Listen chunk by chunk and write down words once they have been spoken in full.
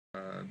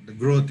the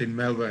growth in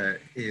malware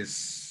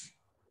is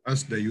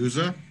us, the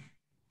user,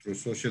 through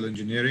social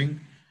engineering,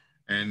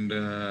 and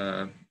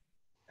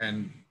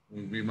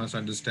we must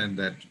understand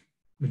that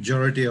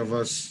majority of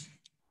us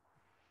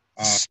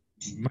are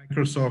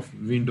Microsoft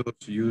Windows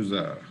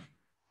user.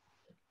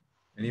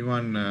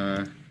 Anyone,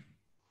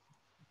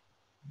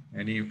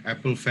 any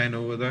Apple fan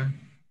over there?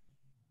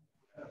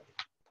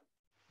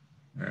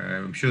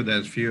 I'm sure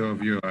there's few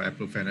of you are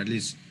Apple fan, at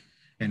least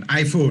an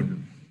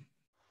iPhone,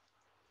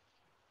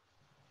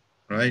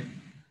 right?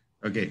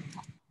 Okay,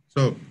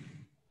 so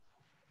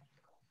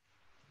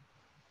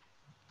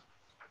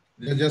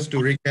just to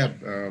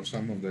recap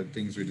some of the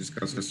things we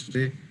discussed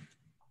yesterday,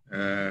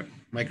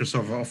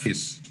 Microsoft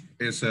Office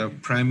is a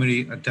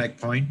primary attack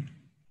point.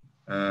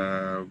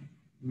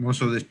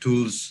 Most of the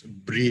tools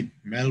breed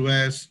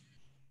malwares.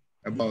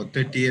 About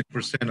 38%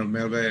 of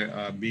malware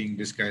are being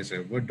disguised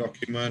as Word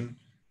document,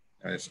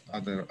 as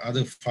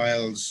other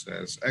files,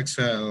 as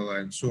Excel,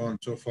 and so on and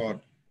so forth.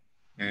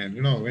 And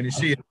you know, when you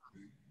see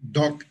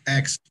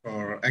docx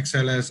or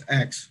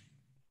XLSX,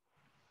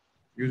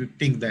 you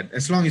think that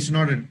as long as it's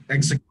not an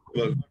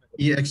executable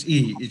exe,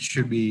 it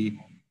should be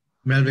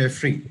malware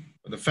free.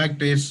 But the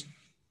fact is,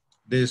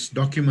 these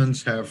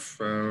documents have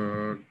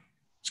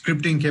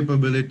scripting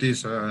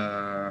capabilities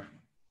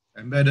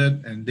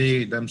embedded, and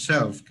they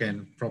themselves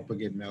can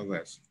propagate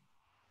malwares.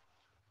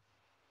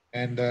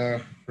 And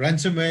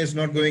ransomware is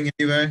not going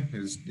anywhere.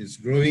 It's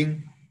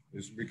growing.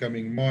 It's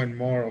becoming more and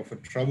more of a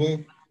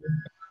trouble.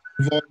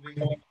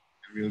 Evolving.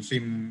 We'll see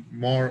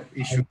more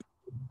issues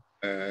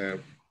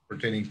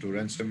pertaining to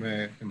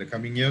ransomware in the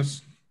coming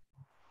years.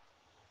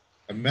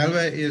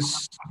 Malware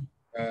is,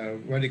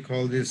 what do you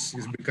call this,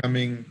 is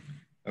becoming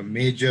a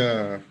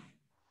major,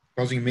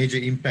 causing major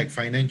impact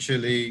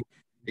financially,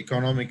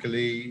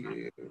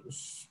 economically,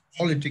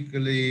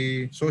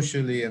 politically,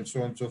 socially, and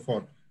so on and so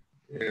forth.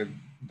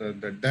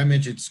 The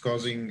damage it's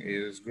causing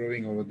is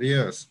growing over the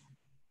years.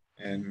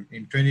 And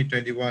in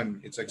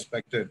 2021, it's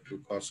expected to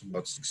cost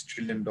about $6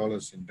 trillion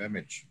in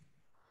damage.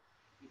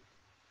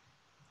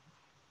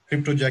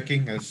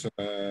 Cryptojacking, as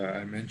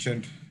I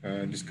mentioned,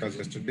 discussed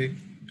yesterday.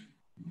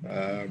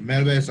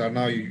 Malwares are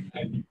now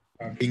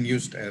being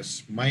used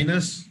as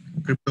miners,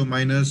 crypto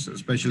miners,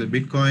 especially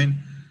Bitcoin,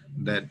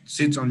 that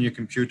sits on your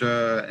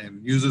computer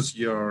and uses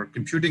your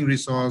computing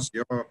resource,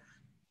 your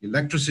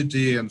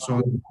electricity, and so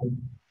on,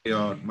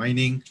 your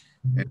mining.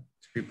 And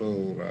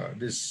people,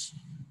 these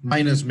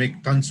miners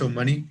make tons of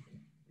money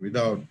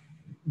without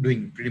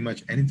doing pretty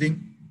much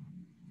anything.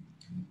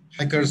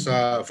 Hackers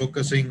are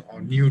focusing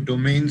on new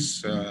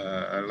domains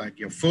like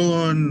your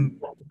phone,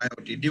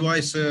 IoT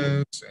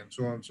devices, and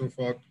so on and so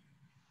forth.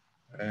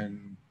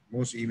 And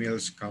most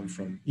emails come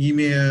from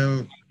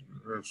email,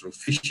 so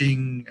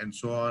phishing, and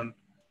so on,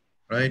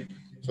 right?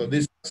 So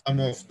these are some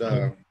of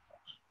the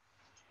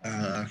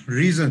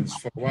reasons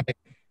for why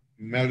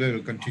malware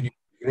will continue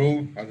to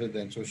grow, other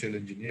than social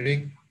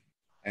engineering.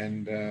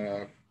 And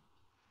you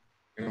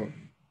know,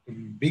 the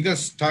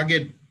biggest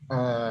target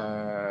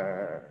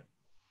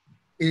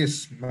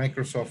is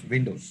Microsoft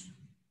Windows.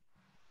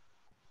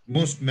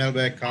 Most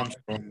malware comes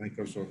from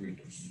Microsoft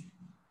Windows,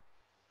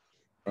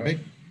 right?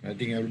 I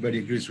think everybody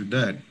agrees with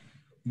that.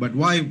 But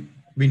why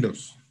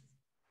Windows?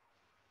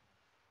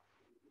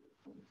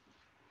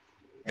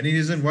 Any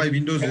reason why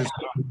Windows is,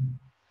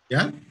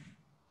 yeah?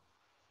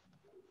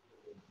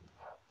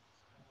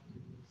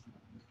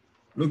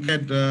 Look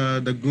at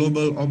the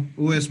global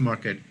OS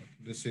market.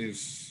 This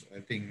is, I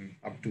think,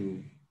 up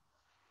to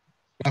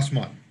last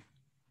month.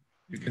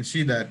 You can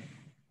see that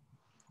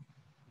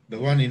the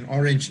one in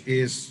orange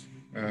is,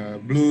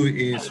 blue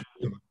is,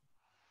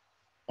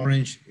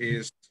 orange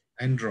is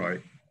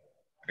Android,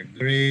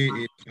 gray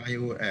is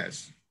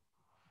iOS.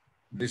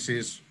 This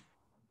is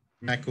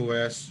Mac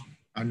OS,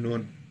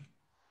 unknown,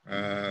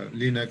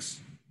 Linux,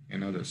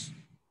 and others.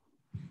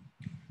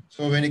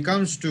 So when it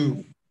comes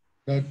to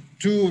the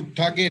two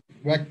target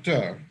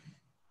vector,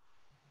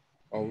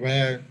 or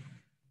where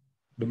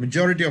the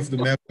majority of the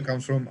malware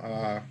comes from,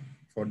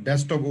 for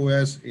desktop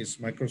OS is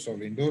Microsoft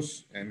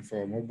Windows, and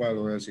for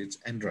mobile OS it's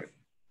Android.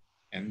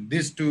 And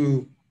these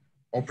two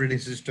operating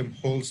system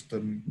holds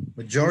the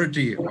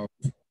majority of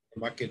the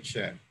market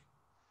share.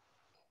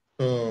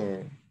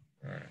 So,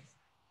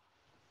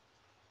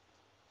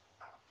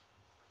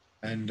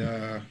 and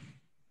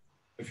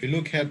if you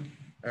look at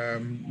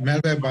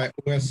malware by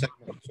OS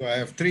segment, so I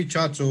have three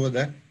charts over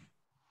there.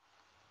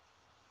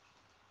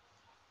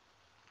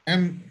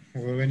 And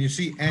when you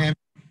see M,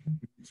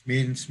 it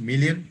means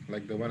million,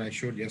 like the one I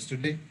showed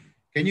yesterday.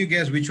 Can you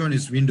guess which one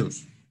is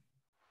Windows?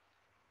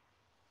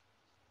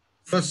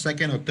 First,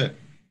 second, or third?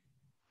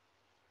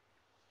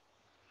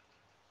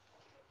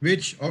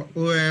 Which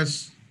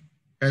OS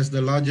has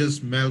the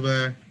largest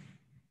malware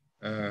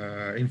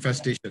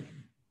infestation?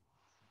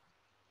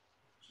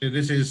 So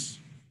this is,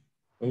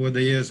 over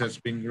the years, has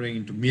been growing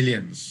into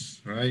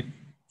millions, right?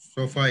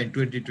 So far in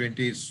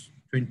 2020, it's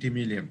 20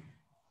 million,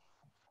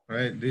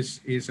 right? This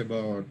is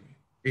about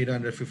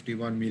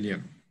 851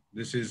 million.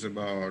 This is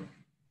about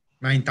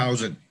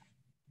 9,000,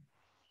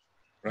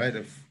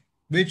 right?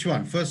 Which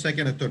one? First,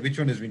 second, or third? Which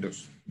one is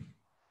Windows?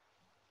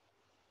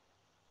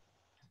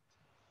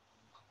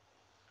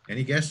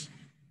 Any guess?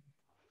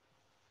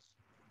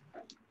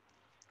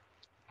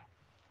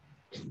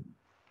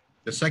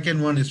 The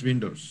second one is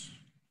Windows.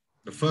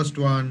 The first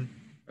one,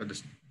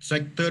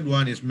 third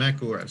one is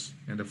Mac OS,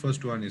 and the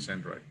first one is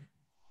Android.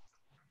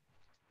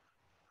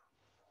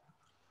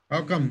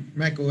 How come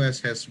Mac OS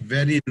has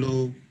very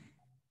low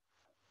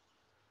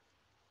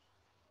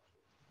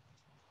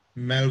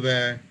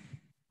malware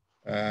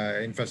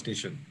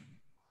infestation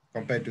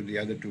compared to the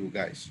other two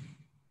guys?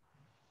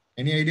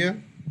 Any idea?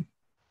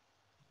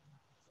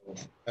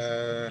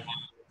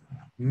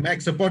 Mac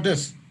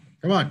supporters,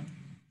 come on.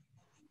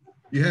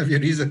 You have your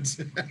reasons.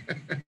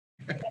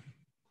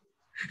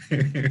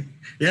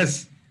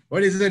 Yes.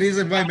 What is the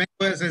reason why Mac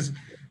OS is?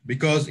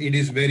 Because it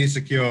is very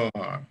secure.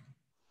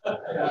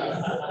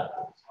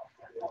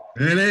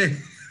 Really?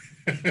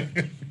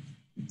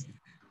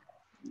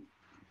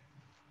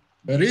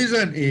 The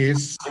reason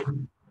is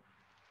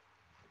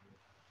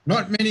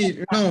not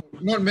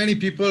many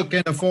people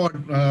can afford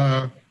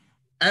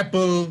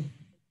Apple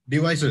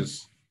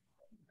devices.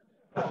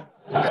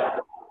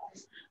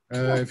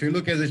 If you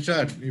look at the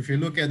chart, if you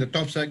look at the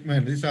top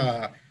segment, these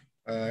are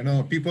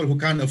people who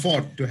can't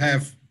afford to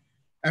have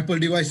Apple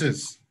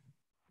devices.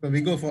 So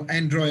we go for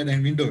Android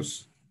and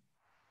Windows,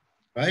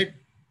 right?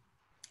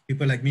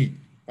 People like me.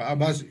 But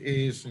Abbas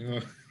is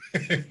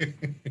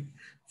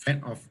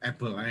fan of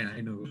Apple.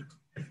 I know.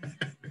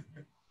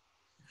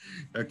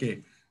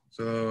 Okay,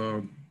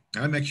 so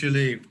I'm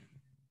actually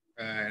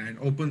an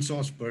open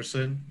source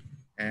person,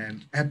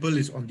 and Apple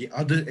is on the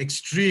other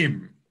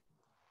extreme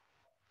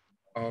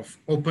of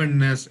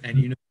openness and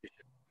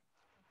innovation.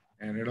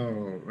 And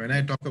when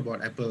I talk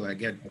about Apple, I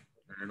get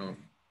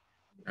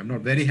I'm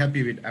not very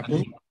happy with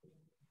Apple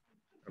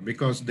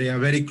because they are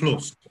very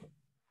closed,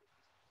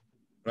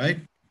 right?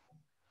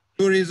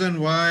 Two reasons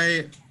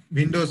why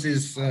Windows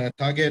is a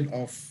target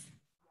of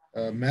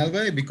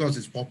malware, because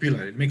it's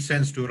popular. It makes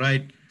sense to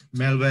write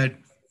malware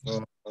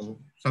for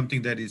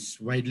something that is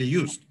widely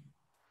used,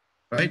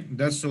 right?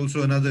 That's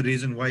also another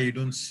reason why you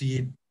don't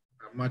see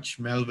much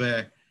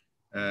malware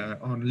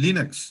on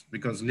Linux,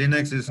 because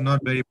Linux is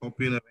not very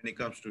popular when it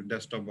comes to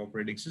desktop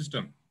operating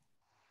system.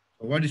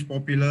 So what is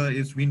popular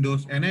is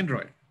Windows and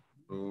Android.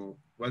 So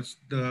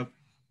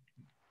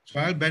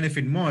I'll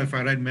benefit more if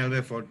I write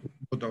malware for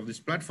both of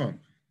these platforms.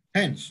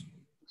 Hence,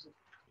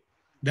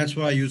 that's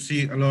why you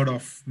see a lot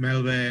of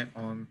malware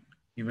on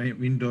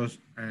Windows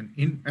and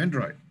in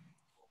Android.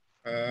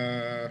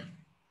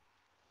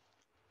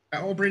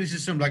 Operating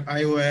system like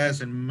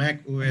iOS and Mac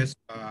OS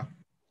are,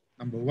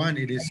 number one,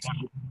 it is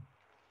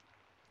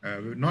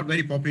not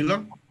very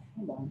popular,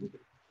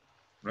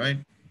 right?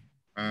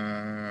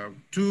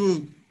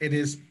 Two, it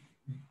is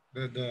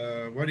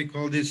the what do you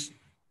call this?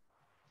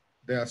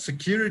 The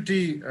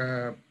security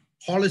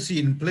policy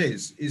in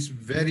place is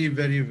very,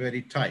 very,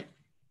 very tight.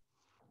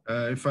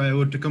 If I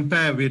were to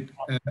compare with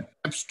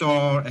App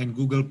Store and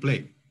Google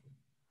Play,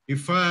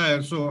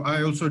 so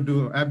I also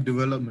do app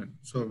development.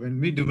 So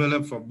when we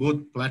develop for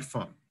both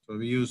platforms, so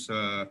we use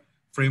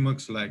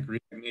frameworks like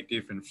React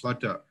Native and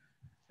Flutter.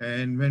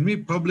 And when we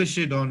publish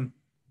it on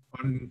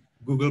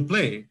Google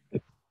Play,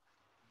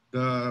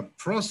 the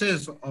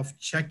process of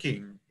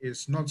checking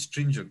is not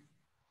stringent.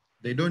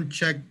 They don't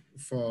check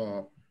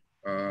for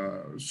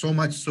so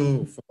much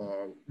so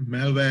for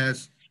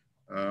malwares,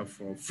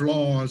 for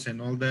flaws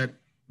and all that.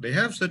 They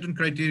have certain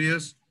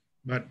criterias,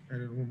 but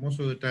most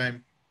of the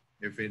time,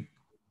 if it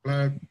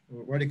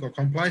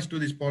complies to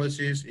these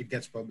policies, it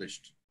gets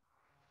published.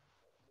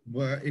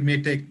 But it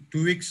may take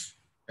 2 weeks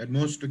at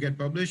most to get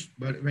published.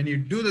 But when you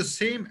do the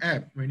same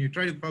app, when you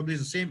try to publish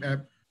the same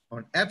app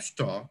on App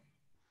Store,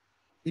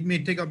 it may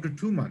take up to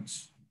 2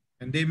 months.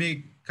 And they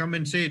may come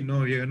and say,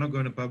 no, you're not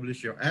going to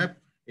publish your app.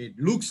 It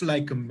looks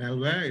like a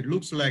malware. It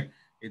looks like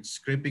it's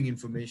scraping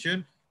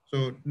information.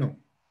 So no.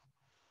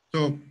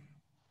 So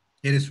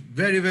it is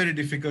very, very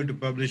difficult to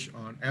publish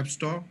on App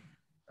Store.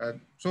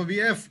 So we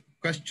have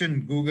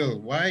questioned Google,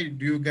 why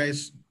do you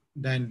guys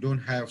then don't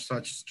have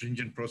such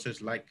stringent process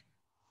like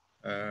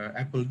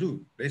Apple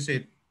do? They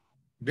said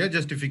their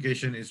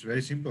justification is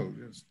very simple.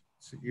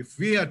 If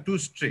we are too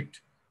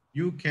strict,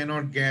 you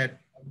cannot get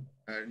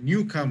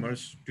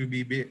newcomers to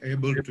be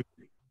able to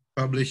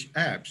publish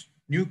apps,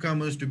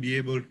 newcomers to be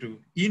able to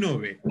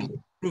innovate,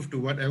 prove to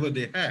whatever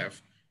they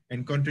have,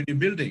 and continue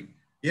building.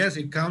 Yes,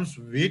 it comes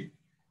with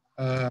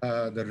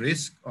the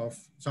risk of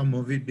some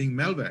of it being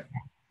malware,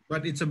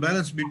 but it's a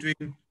balance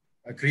between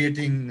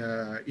creating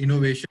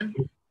innovation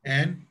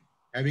and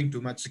having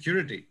too much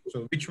security.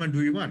 So which one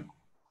do you want?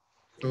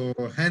 So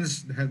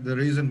hence the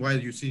reason why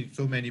you see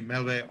so many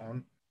malware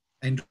on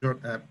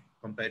Android app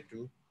compared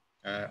to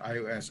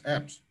iOS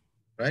apps,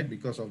 right?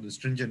 Because of the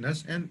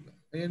stringentness. And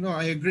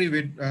I agree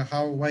with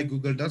why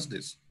Google does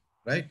this,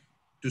 right?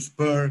 To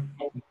spur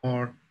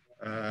more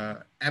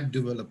app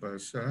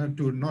developers, not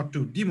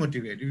to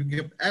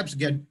demotivate. Apps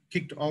get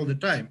kicked all the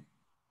time.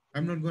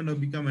 I'm not going to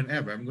become an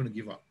app. I'm going to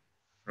give up,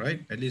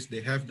 right? At least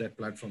they have that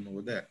platform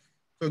over there.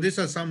 So these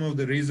are some of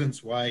the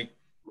reasons why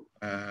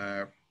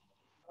uh,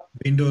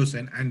 Windows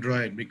and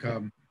Android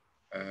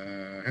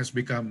has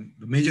become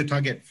the major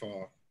target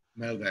for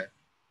malware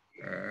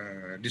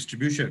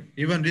distribution.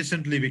 Even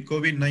recently with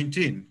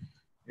COVID-19,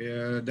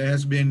 there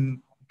has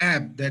been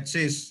app that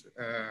says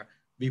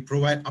we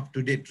provide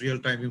up-to-date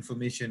real-time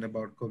information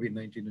about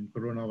COVID-19 and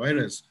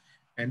coronavirus.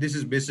 And this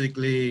is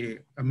basically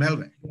a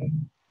malware.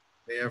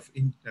 They have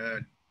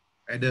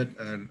added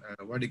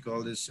what do you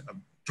call this, a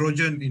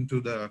Trojan into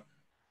the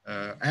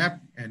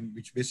app, and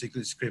which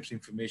basically scrapes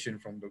information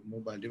from the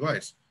mobile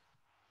device.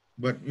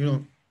 But you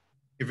know,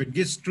 if it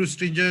gets too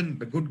stringent,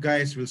 the good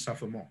guys will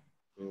suffer more.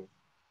 So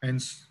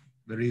hence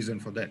the reason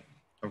for that.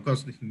 Of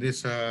course, in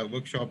this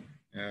workshop,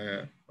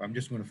 I'm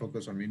just going to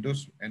focus on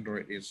Windows.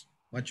 Android is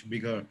much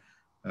bigger,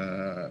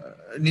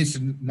 needs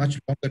much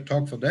longer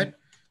talk for that.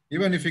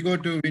 Even if you go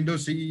to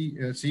Windows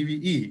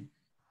CVE,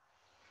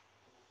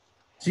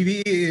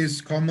 CVE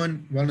is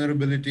common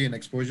vulnerability and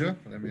exposure.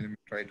 Let me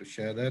try to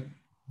share that.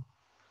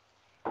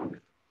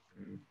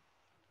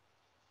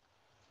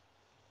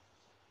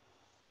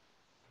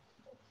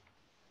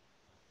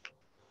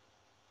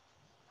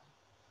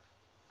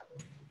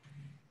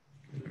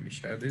 Let me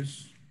share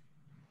this.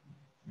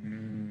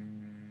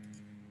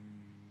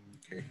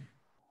 Okay.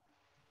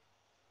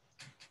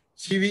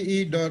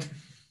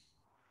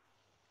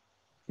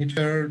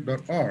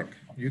 CVE.iter.org.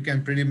 You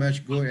can pretty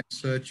much go and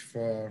search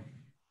for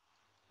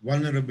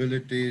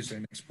vulnerabilities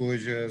and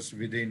exposures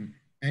within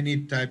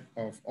any type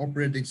of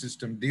operating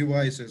system,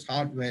 devices,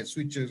 hardware,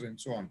 switches, and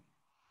so on.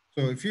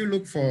 So if you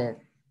look for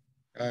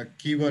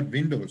keyword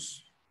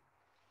Windows,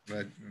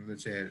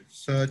 let's say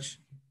search,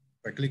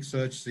 if I click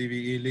search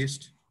CVE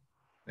list,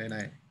 then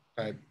I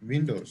type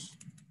Windows.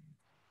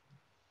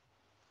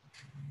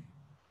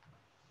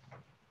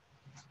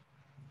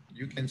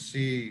 You can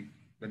see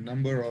the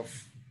number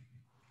of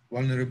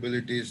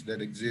vulnerabilities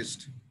that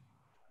exist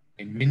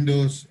in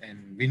Windows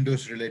and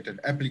Windows related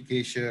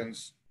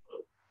applications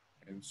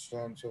and so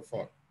on and so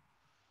forth.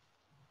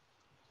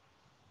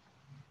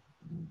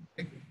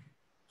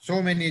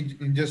 So many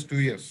in just 2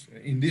 years,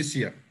 in this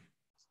year,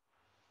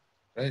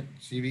 right?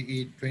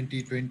 CVE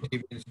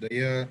 2020 means the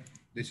year.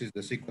 This is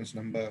the sequence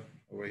number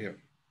over here.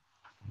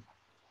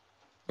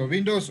 So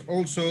Windows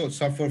also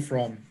suffer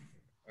from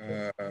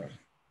a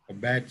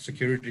bad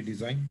security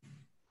design,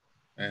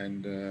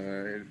 and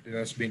it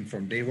has been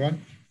from day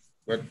one.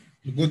 But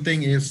the good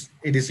thing is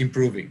it is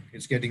improving.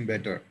 It's getting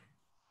better.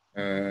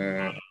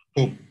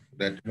 Hope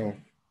that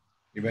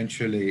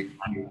eventually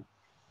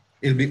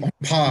it'll be on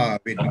par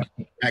with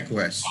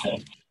macOS.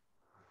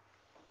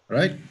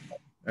 Right?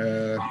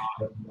 Let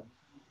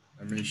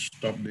me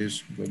stop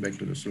this. Go back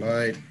to the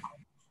slide.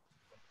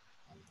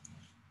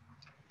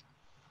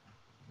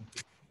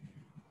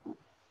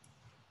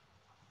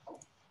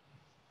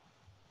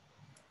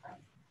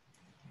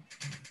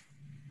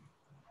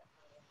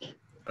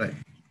 Right.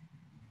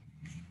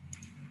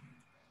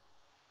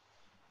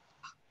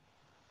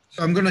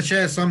 So I'm going to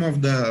share some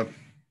of the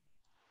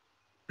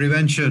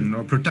prevention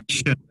or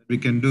protection that we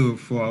can do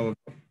for our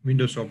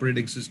Windows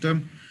operating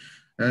system.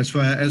 As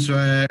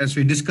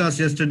we discussed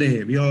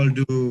yesterday, we all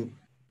do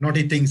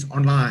naughty things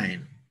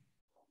online,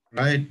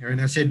 right?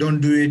 When I say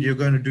don't do it, you're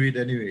going to do it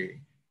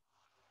anyway.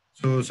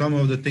 So some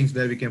of the things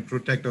that we can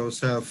protect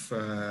ourselves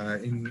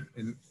in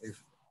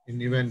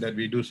the event that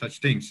we do such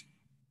things,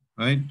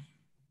 right?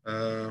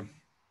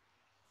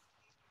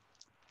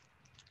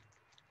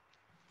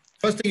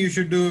 First thing you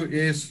should do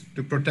is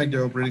to protect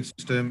your operating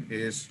system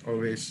is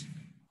always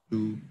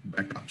do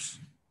backups,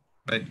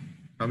 right?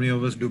 How many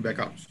of us do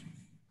backups?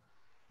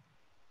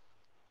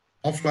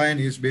 Offline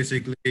is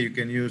basically you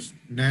can use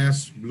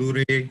NAS,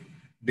 Blu-ray,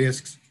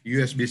 discs,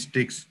 USB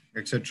sticks,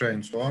 etc.,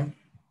 and so on.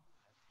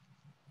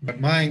 But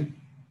my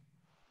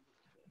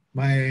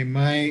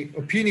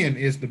opinion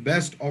is the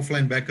best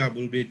offline backup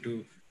will be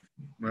to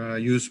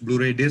use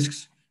Blu-ray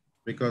discs,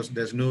 because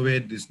there's no way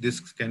these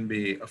discs can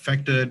be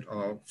affected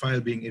or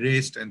file being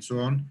erased and so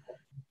on.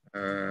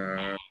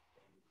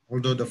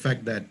 Although the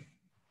fact that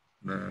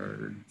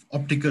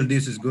optical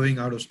disc is going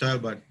out of style,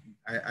 but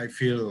I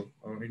feel,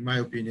 or in my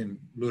opinion,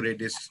 Blu-ray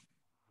discs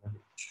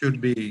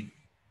should be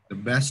the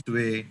best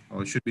way,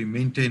 or should be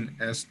maintained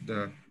as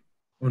the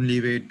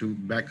only way to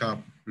back up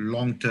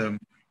long-term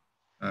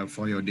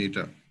for your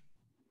data.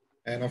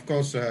 And of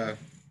course,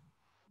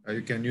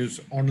 you can use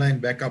online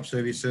backup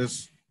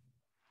services,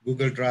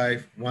 Google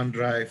Drive,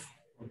 OneDrive,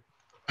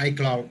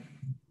 iCloud,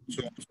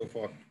 so on and so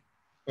forth.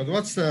 But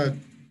what's the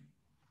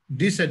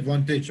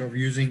disadvantage of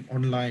using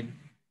online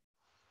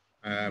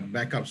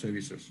backup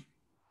services?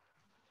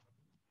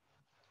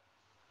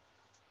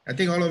 I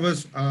think all of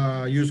us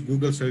use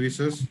Google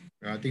services.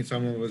 I think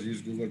some of us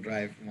use Google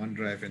Drive,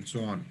 OneDrive, and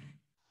so on.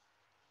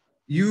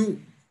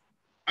 You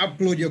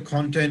upload your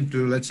content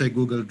to, let's say,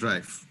 Google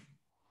Drive.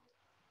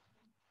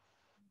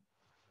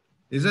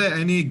 Is there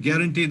any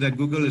guarantee that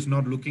Google is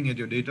not looking at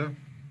your data?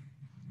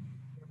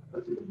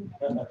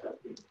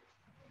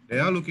 They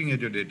are looking at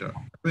your data.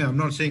 I mean, I'm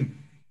not saying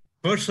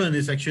person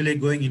is actually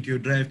going into your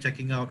drive,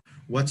 checking out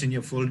what's in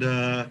your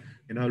folder,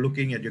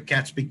 looking at your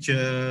cat's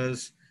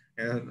pictures.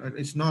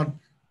 It's not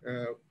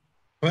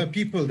per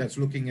people that's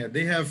looking at.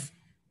 They have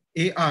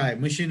AI,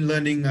 machine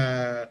learning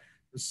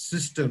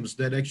systems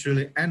that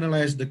actually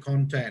analyze the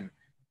content,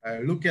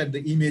 look at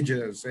the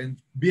images and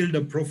build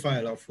a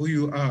profile of who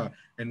you are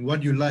and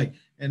what you like.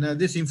 And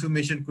this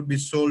information could be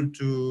sold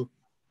to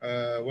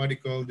what do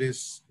you call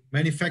this,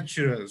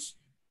 manufacturers,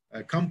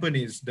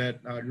 companies that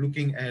are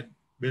looking at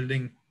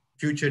building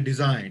future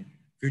design,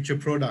 future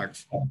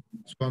products,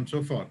 so on and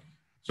so forth.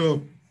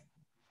 So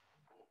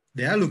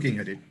they are looking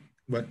at it.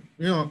 But,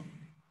 you know,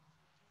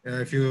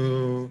 if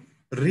you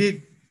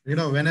read, you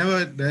know,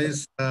 whenever there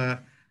is,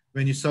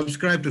 when you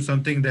subscribe to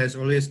something, there's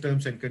always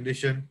terms and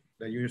condition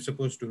that you're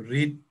supposed to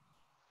read,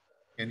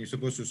 and you're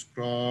supposed to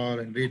scroll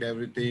and read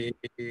everything.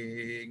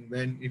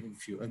 Then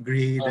if you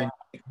agree, then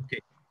okay.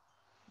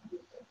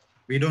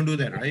 We don't do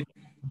that, right?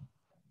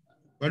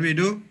 What we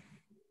do?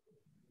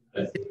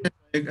 I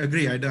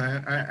agree.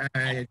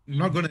 I'm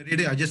not going to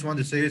read it. I just want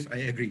to say this. I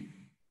agree.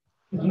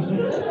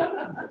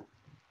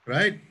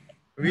 Right?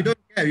 We don't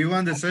care. We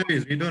want the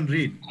service. We don't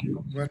read.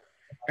 But,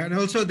 and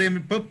also they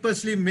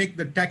purposely make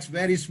the text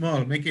very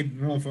small, make it,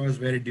 you know, for us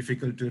very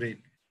difficult to read.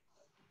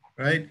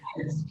 Right?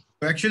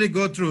 To actually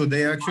go through,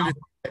 they actually,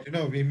 you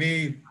know, we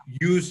may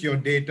use your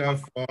data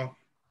for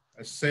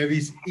a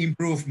service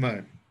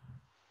improvement,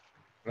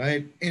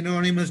 right?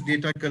 Anonymous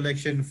data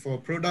collection for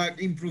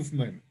product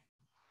improvement.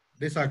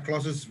 These are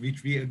clauses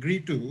which we agree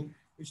to,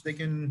 which they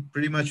can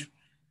pretty much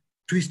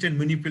twist and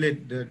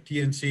manipulate the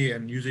TNC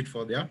and use it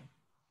for their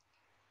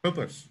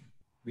purpose,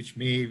 which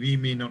we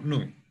may not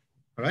know.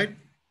 All right.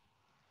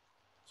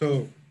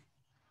 So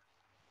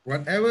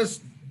whatever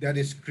that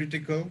is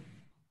critical,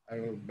 I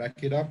will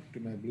back it up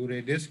to my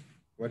Blu-ray disc.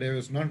 Whatever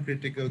is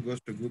non-critical goes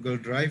to Google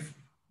Drive.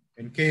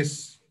 In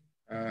case,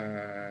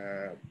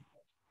 what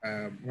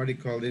do you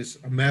call this,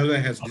 a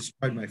malware has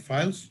destroyed my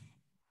files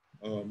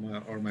or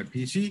my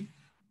PC,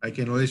 I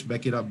can always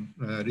back it up,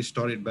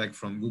 restore it back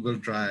from Google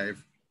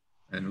Drive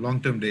and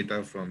long-term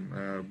data from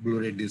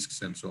Blu-ray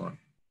discs and so on.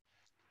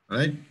 All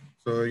right?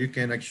 So you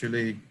can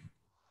actually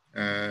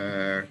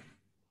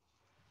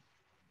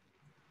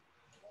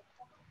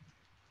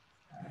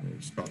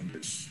stop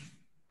this.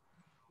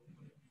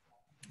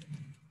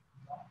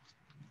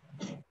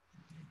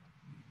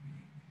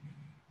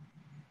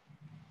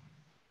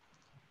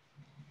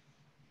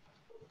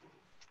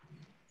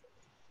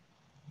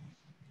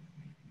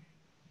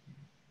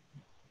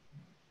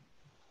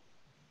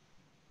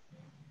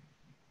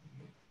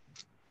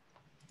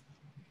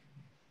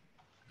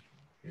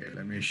 Okay,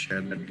 let me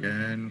share that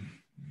again.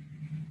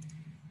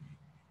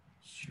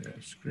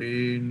 Share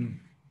screen.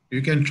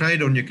 You can try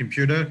it on your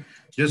computer.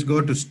 Just go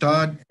to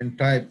start and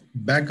type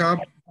backup.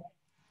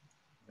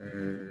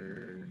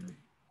 This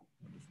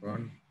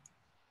one.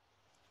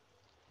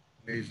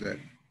 Where is that?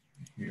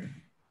 Here.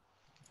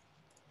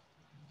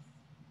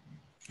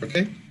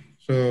 Okay.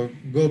 So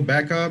go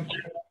backup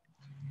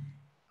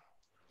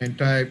and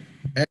type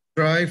X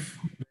drive.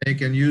 You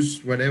can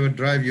use whatever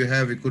drive you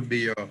have. It could be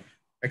your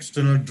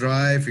external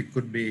drive. It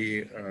could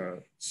be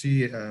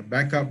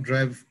backup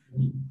drive.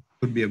 It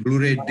could be a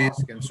Blu-ray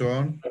disc and so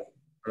on.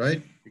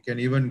 Right? You can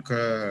even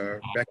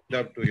back it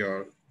up to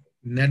your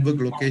network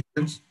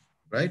locations,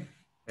 right?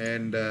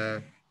 And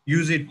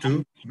use it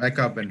to back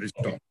up and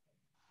restore.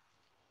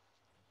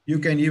 You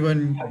can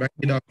even back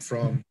it up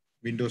from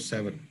Windows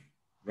 7,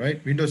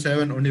 right? Windows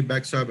 7 only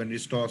backs up and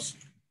restores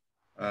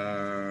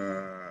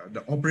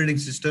the operating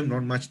system,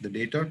 not much the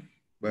data,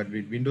 but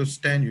with Windows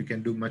 10, you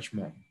can do much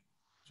more.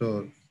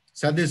 So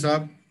set this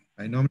up.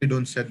 I normally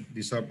don't set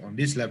this up on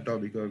this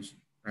laptop because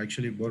I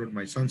actually borrowed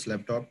my son's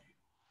laptop,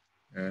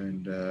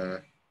 and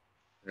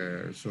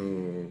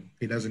so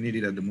he doesn't need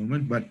it at the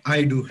moment, but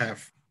I do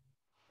have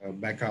a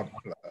backup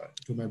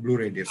to my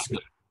Blu-ray disc.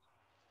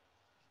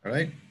 All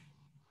right.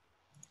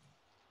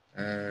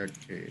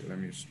 Okay, let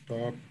me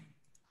stop.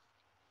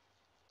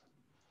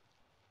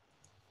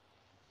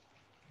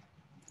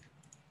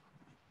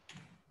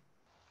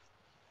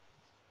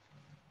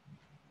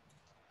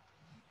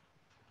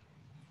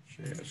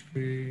 Share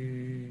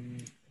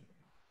screen.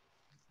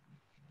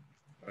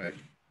 All right.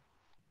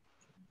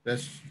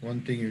 That's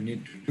one thing you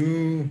need to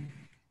do.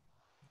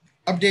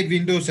 Update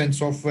Windows and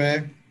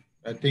software.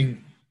 I think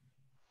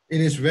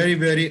it is very,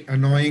 very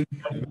annoying.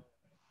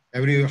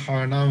 Every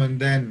now and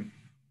then,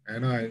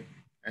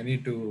 I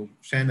need to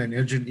send an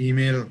urgent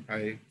email.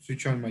 I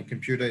switch on my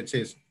computer. It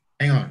says,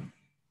 hang on,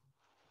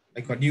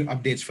 I got new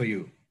updates for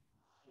you.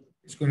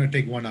 It's going to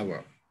take 1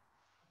 hour,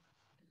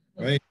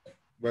 right?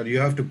 But you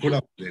have to put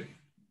up with it.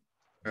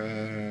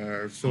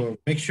 So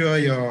make sure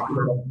your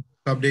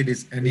update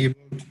is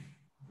enabled,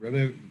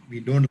 whether we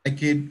don't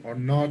like it or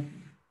not,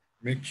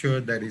 make sure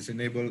that it's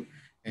enabled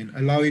and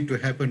allow it to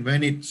happen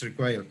when it's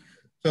required.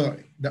 So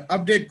the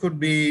update could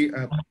be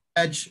a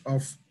patch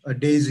of a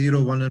day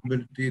 0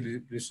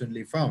 vulnerability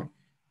recently found.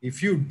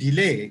 If you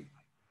delay,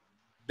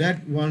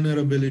 that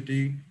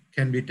vulnerability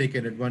can be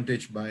taken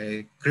advantage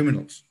by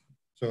criminals.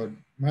 So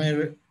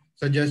my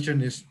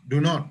suggestion is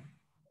do not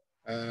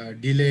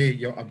delay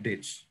your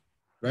updates,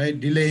 right?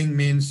 Delaying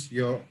means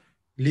you're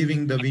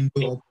leaving the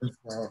window open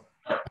for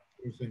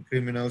using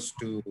criminals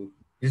to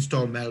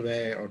install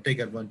malware or take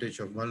advantage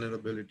of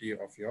vulnerability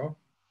of your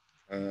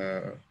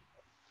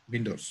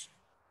Windows,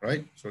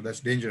 right? So that's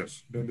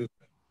dangerous. Don't do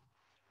that.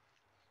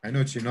 I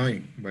know it's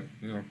annoying, but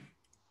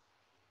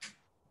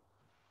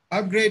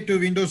upgrade to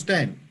Windows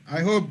 10.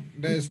 I hope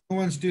there's no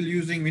one still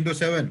using Windows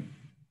 7.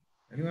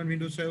 Anyone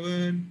Windows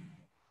 7?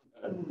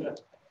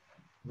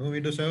 No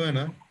Windows 7,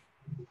 huh?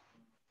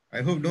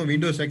 I hope no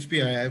Windows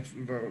XP. I have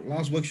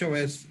last workshop,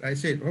 as I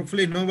said,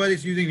 hopefully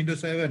nobody's using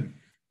Windows 7.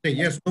 Say,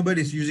 yes,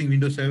 nobody's using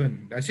Windows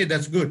 7. I said,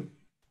 that's good.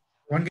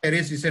 One guy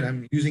raised, he said,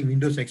 I'm using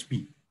Windows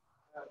XP.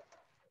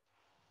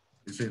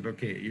 He said,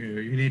 okay,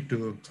 you need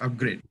to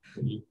upgrade.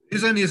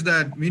 Reason is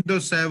that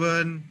Windows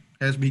 7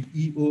 has been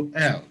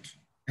EOL'd,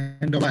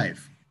 end of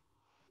life,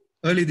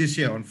 early this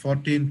year on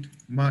 14th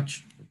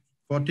March,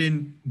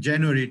 14th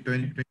January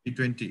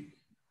 2020.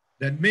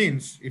 That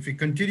means if you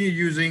continue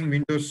using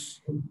Windows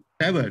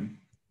 7,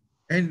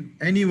 and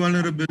any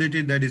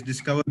vulnerability that is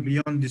discovered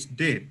beyond this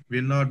date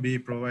will not be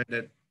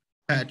provided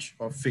patch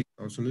or fix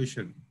or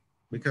solution.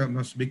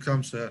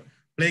 Becomes a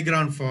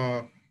playground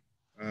for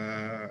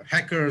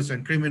hackers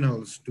and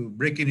criminals to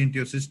break into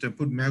your system,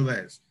 put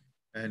malwares,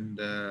 and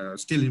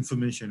steal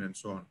information and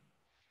so on.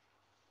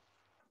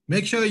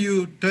 Make sure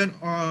you turn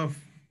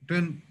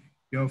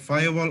your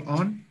firewall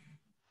on.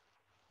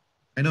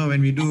 I know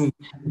when we do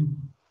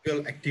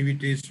illegal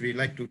activities, we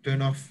like to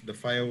turn off the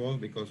firewall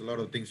because a lot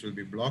of things will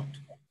be blocked.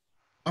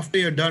 After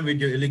you're done with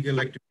your illegal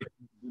activity,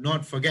 do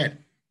not forget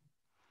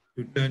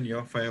to turn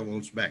your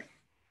firewalls back,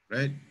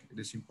 right? It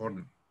is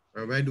important.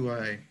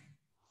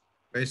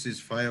 Where's this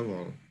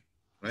firewall,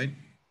 right?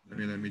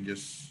 Let me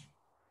just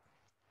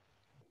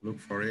look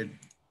for it.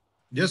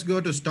 Just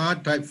go to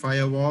start, type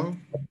firewall.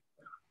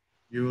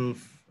 You will,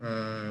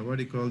 what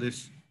do you call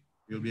this?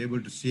 You'll be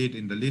able to see it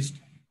in the list.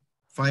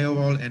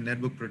 Firewall and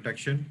network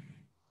protection.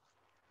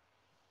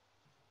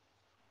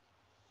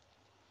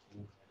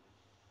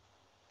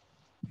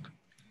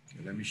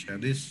 Okay, let me share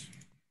this.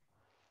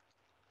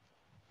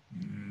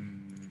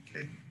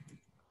 Okay.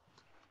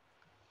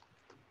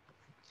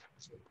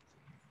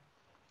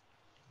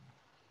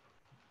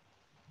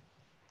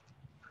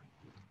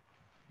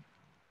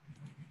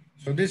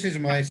 So this is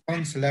my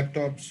son's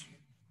laptop's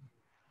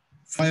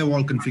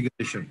firewall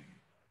configuration.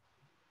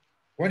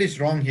 What is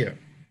wrong here?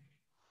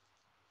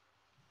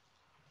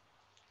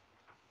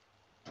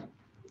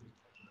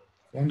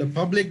 On the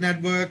public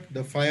network,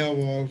 the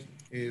firewall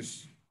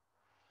is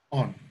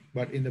on,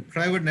 but in the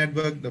private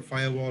network, the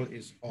firewall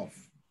is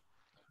off.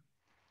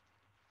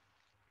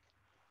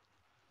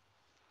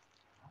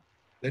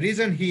 The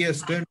reason he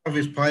has turned off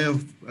his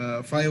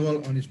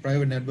firewall on his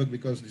private network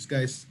because these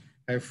guys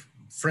have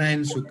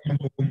friends who come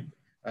home,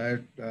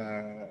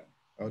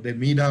 or they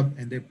meet up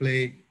and they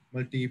play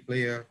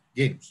multiplayer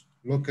games,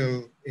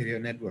 local area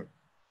network.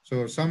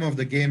 So some of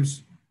the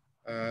games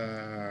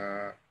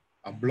are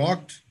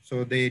blocked,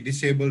 so they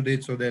disabled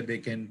it so that they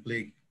can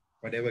play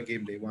whatever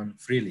game they want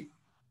freely.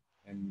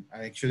 And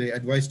I actually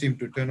advised him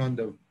to turn on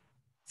the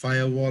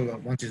firewall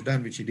once it's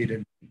done, which he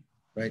didn't,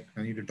 right?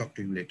 I need to talk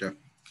to him later.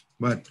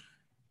 But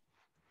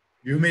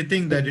you may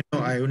think that,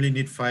 I only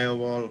need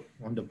firewall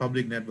on the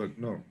public network.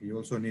 No, you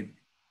also need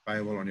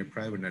firewall on your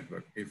private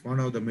network. If one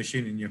of the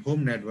machine in your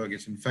home network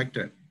is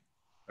infected,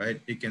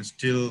 right, it can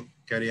still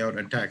carry out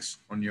attacks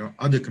on your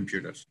other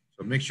computers.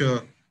 So make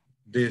sure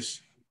this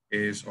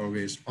is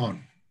always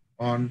on.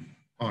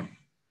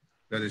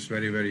 That is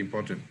very, very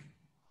important,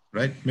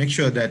 right? Make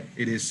sure that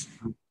it is,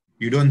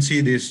 you don't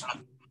see this,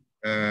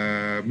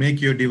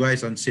 make your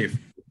device unsafe.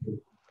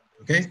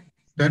 Okay,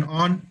 turn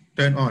on.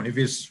 If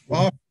it's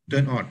off,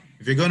 turn on.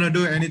 If you're gonna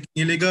do anything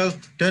illegal,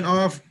 turn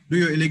off, do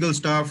your illegal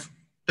stuff,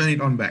 turn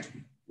it on back.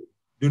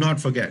 Do not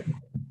forget.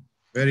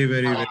 Very,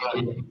 very, very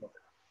important.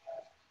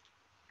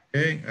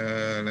 Okay,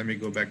 let me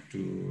go back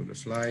to the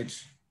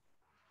slides.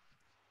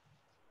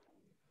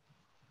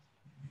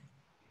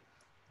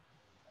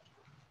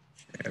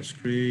 Share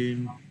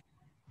screen.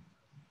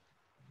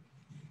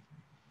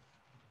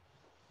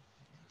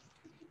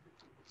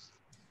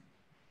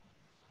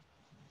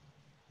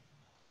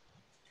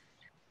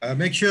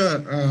 Make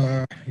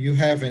sure you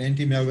have an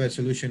anti-malware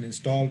solution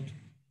installed.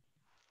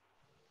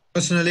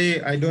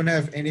 Personally, I don't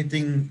have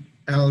anything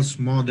else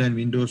more than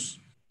Windows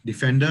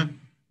Defender.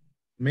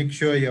 Make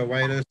sure your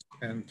virus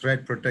and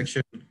threat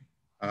protection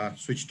are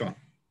switched on,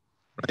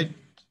 right?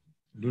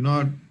 Do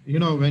not,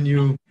 when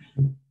you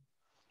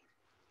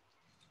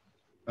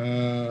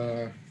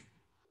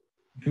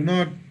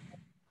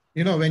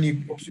when you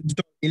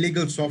install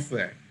illegal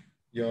software,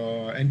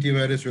 your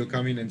antivirus will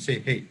come in and say,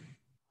 hey,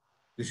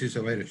 this is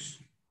a virus.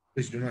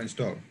 Please do not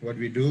install. What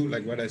we do,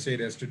 like what I said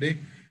yesterday,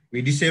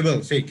 we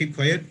disable, say, keep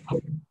quiet.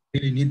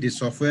 Really need this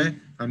software.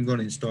 I'm going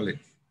to install it.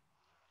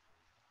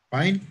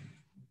 Fine.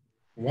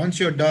 Once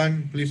you're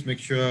done, please make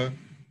sure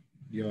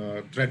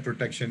your threat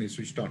protection is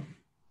switched on.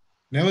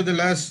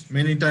 Nevertheless,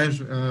 many times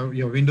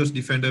your Windows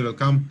Defender will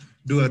come,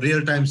 do a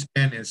real-time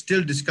scan and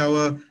still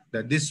discover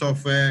that this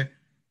software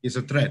is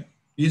a threat.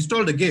 You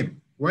install the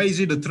game. Why is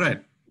it a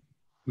threat?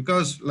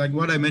 Because like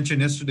what I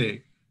mentioned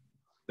yesterday,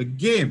 the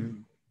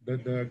game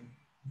the,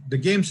 the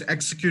game's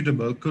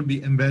executable could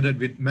be embedded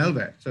with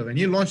malware. So when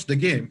you launch the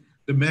game,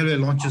 the malware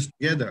launches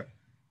together.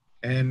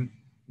 And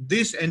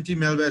these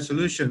anti-malware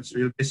solutions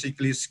will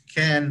basically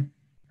scan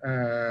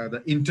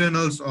the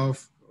internals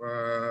of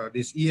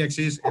these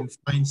EXEs and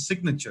find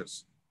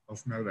signatures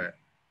of malware.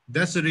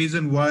 That's the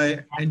reason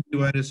why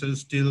antiviruses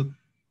still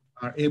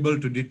are able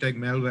to detect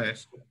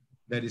malware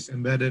that is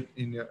embedded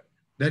in your,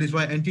 that is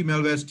why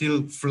anti-malware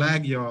still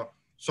flag your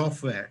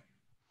software.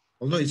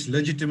 Although it's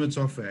legitimate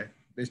software,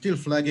 they still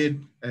flag it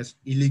as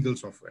illegal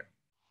software,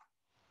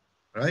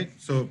 right?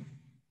 So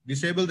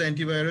disable the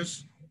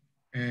antivirus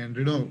and,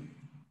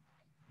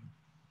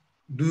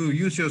 do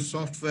use your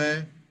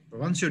software.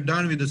 Once you're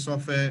done with the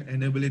software,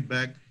 enable it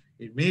back.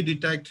 It may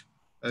detect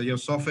your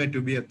software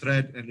to be a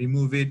threat and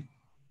remove it.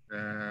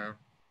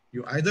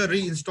 You either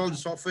reinstall the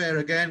software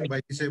again by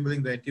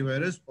disabling the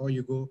antivirus, or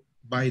you go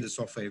buy the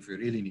software if you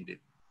really need it,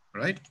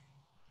 right?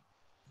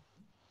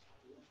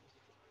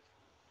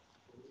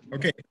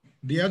 Okay.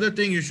 The other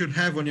thing you should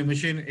have on your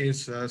machine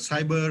is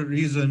Cyber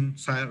Reason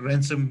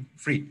ransom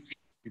free.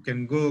 You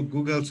can go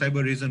Google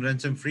Cyber Reason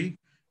ransom free.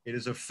 It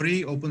is a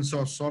free open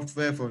source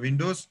software for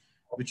Windows,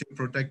 which will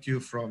protect you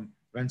from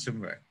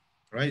ransomware,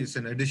 right? It's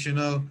an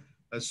additional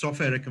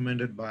software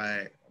recommended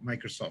by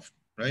Microsoft,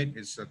 right?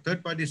 It's a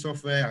third-party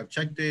software. I've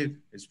checked it.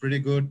 It's pretty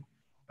good.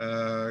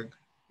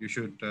 You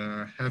should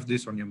have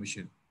this on your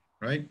machine,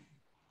 right?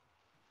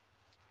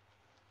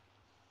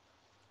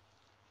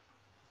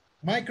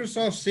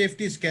 Microsoft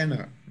Safety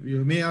Scanner.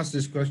 You may ask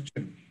this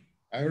question.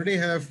 I already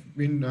have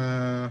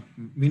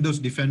Windows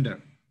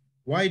Defender.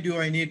 Why do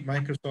I need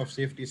Microsoft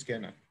Safety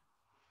Scanner?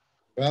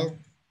 Well,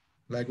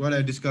 like what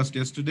I discussed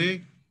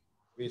yesterday,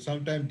 we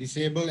sometimes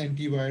disable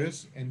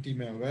antivirus,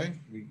 anti-malware.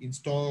 We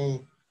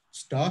install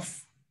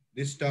stuff.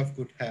 This stuff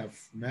could have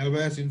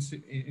malware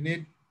in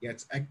it,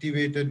 gets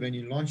activated when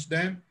you launch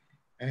them.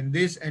 And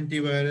this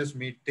antivirus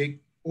may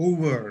take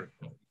over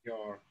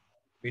your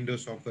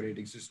Windows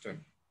operating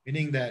system,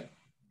 meaning that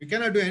you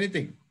cannot do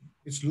anything.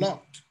 It's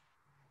locked.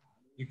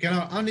 You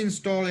cannot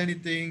uninstall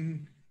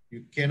anything.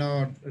 You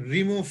cannot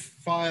remove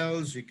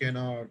files. You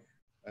cannot,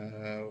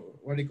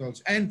 what do you call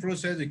it, end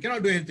process. You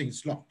cannot do anything.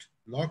 It's locked.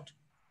 Locked,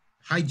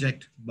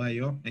 hijacked by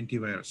your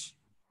antivirus.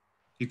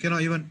 You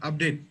cannot even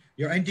update.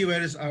 Your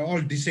antivirus are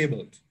all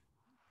disabled.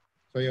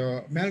 So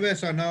your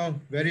malwares are now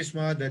very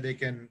smart that they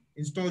can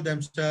install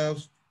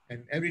themselves,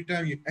 and every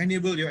time you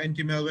enable your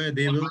anti-malware,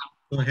 they will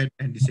go ahead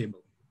and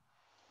disable.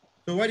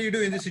 So what do you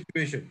do in this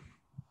situation?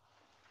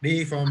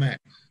 Reformat,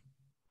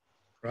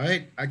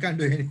 right? I can't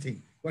do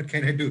anything. What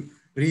can I do?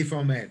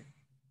 Reformat.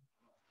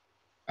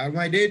 Are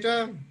my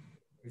data,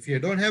 if you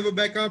don't have a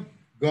backup,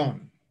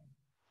 gone,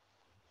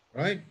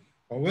 right?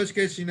 Or worst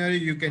case scenario,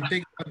 you can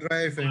take the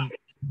drive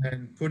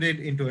and put it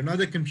into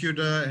another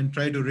computer and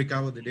try to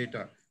recover the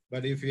data.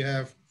 But if you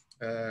have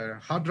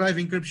hard drive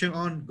encryption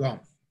on, gone.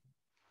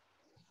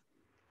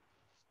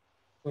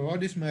 So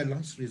what is my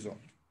last resort?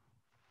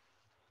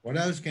 What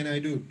else can I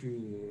do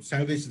to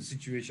salvage the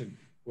situation?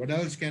 What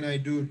else can I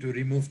do to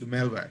remove the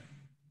malware?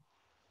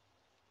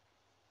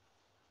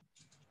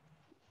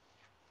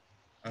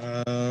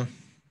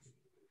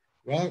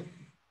 Well,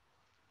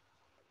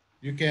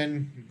 you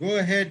can go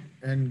ahead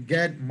and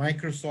get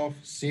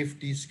Microsoft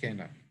Safety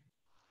Scanner.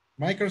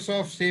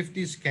 Microsoft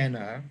Safety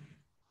Scanner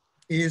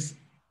is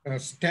a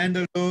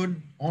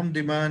standalone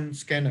on-demand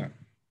scanner.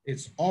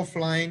 It's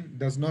offline,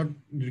 does not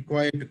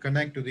require to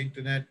connect to the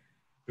internet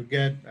to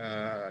get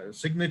a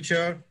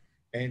signature,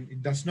 and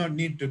it does not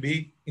need to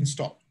be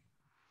installed.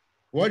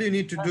 What you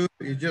need to do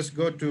is just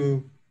go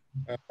to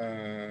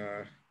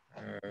the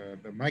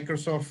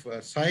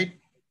Microsoft site,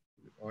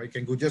 or you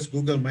can go just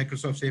Google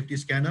Microsoft Safety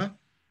Scanner,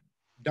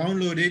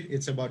 download it.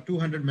 It's about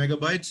 200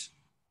 megabytes,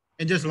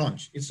 and just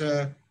launch. It's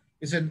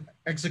an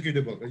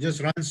executable. It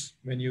just runs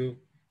when you,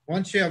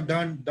 once you have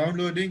done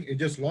downloading, you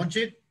just launch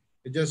it.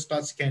 It just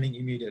starts scanning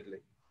immediately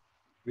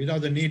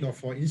without the need of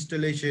for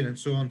installation and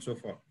so on and so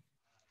forth.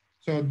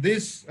 So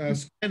this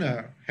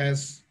scanner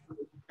has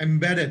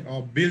embedded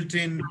or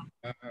built-in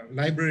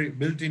library,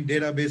 built-in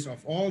database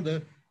of all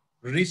the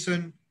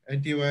recent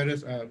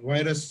antivirus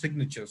virus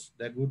signatures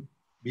that would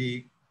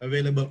be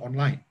available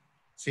online.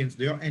 Since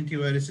your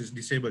antivirus is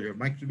disabled, your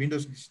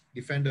Windows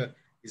Defender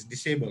is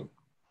disabled.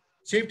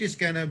 Safety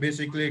Scanner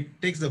basically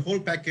takes the whole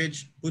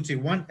package, puts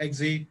in one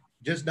exe,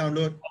 just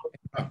download,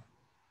 and run.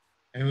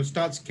 And it will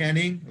start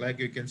scanning, like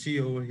you can see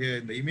over here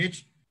in the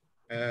image,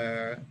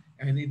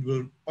 and it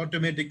will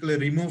automatically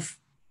remove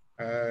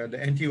the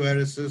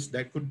antiviruses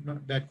that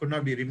could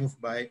not be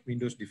removed by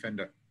Windows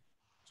Defender.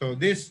 So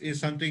this is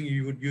something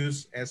you would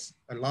use as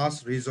a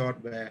last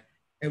resort where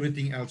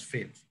everything else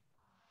fails.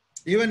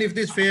 Even if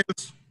this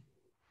fails,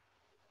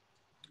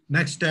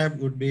 next step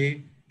would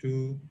be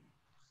to,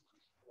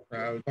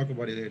 I'll talk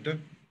about it later.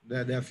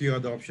 There are a few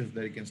other options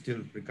that you can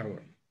still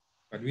recover.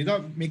 But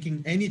without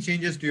making any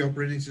changes to your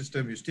operating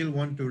system, you still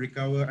want to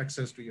recover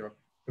access to your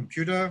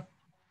computer,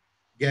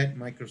 get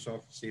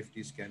Microsoft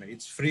Safety Scanner.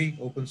 It's free,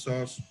 open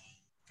source,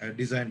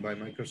 designed by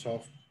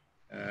Microsoft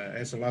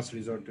as a last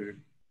resort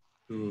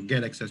to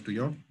get access to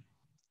your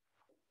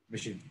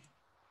machine.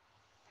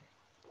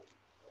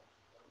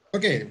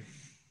 Okay.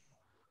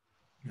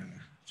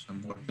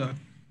 Some water.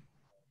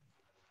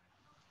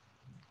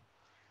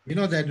 You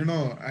know that,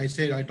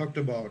 I talked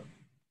about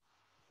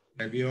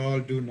that we all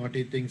do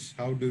naughty things.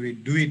 How do we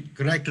do it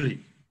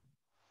correctly?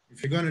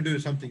 If you're going to do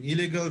something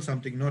illegal,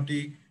 something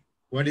naughty,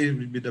 what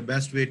will be the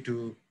best way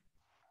to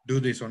do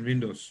this on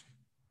Windows?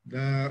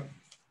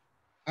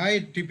 I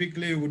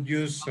typically would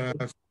use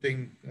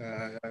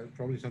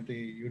probably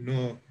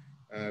something,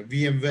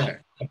 VMware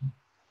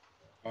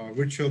or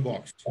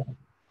VirtualBox,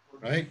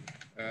 right?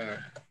 Uh,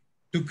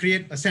 to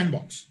create a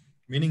sandbox,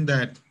 meaning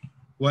that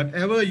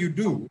whatever you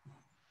do,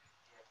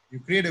 you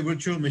create a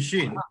virtual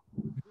machine,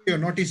 do your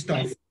naughty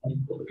stuff,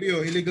 do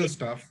your illegal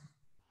stuff,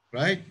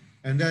 right?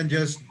 And then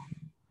just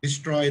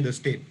destroy the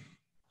state.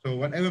 So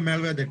whatever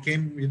malware that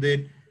came with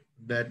it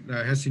that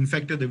has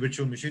infected the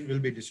virtual machine will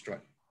be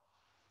destroyed.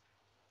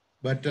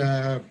 But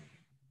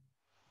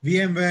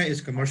VMware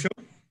is commercial.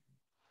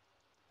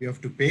 You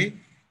have to pay.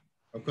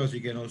 Of course,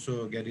 you can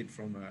also get it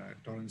from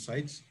torrent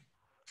sites.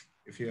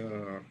 If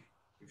you're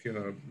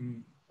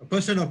a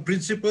person of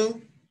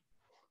principle,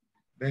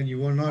 then you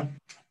will not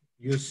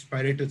use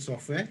pirated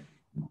software.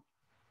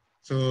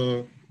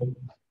 So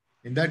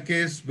in that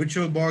case,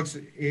 VirtualBox,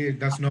 it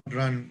does not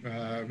run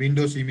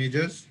Windows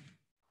images.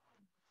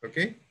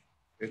 Okay,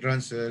 it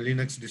runs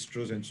Linux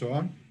distros and so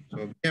on.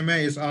 So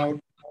VMware is out,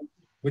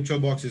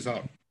 VirtualBox is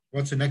out.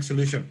 What's the next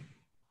solution?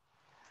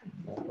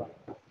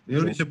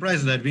 You'll be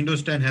surprised that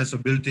Windows 10 has a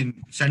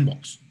built-in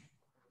sandbox,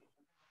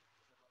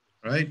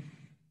 right?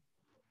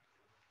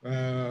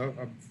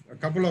 A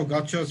couple of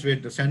gotchas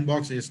with the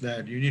sandbox is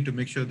that you need to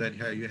make sure that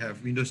you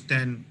have Windows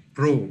 10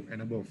 Pro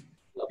and above.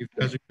 If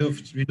there's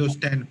Windows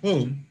 10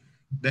 Home,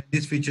 then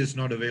this feature is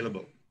not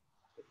available,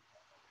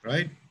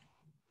 right?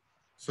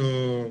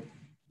 So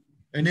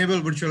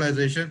enable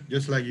virtualization,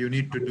 just like you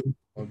need to do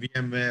for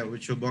VMware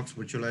VirtualBox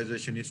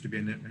virtualization needs to be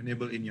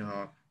enabled in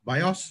your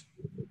BIOS,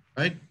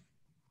 right?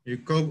 You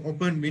go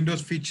open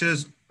Windows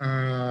features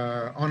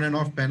on and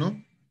off panel.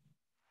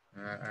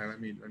 Let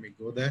me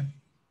go there.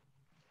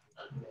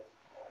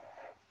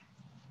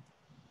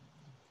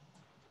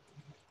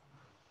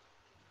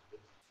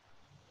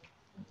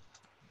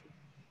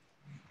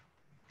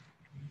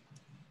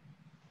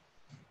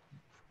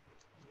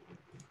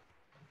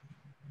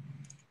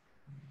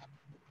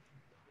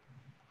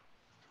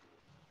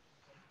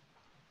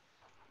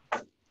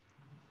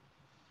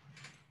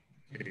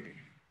 Okay.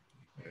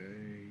 I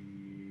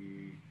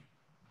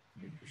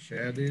need to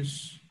share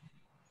this.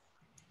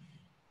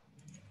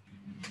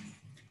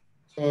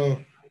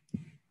 So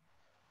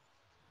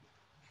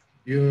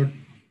you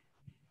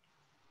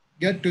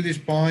get to this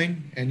point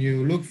and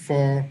you look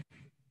for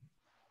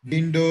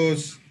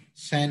Windows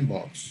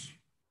Sandbox.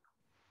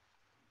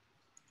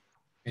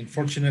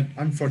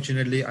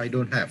 Unfortunately, I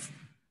don't have.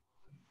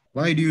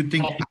 Why do you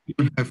think I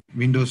don't have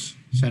Windows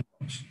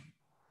Sandbox?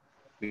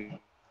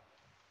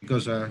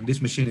 Because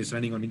this machine is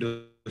running on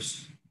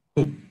Windows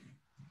Home.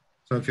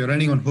 So if you're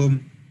running on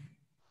Home,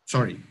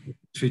 sorry, this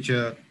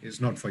feature is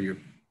not for you,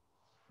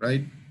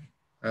 right?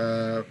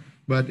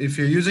 But if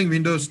you're using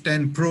Windows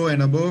 10 Pro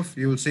and above,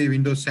 you will see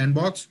Windows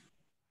Sandbox.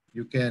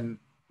 You can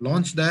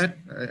launch that,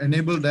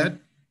 enable that,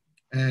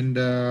 and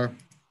let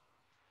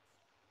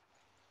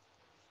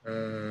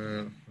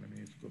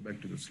me go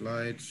back to the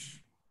slides.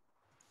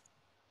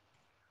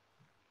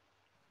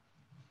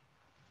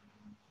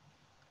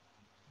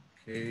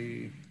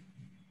 Okay.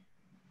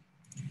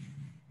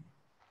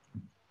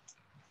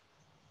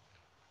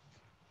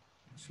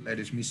 Slide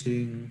is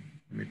missing.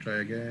 Let me try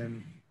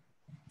again.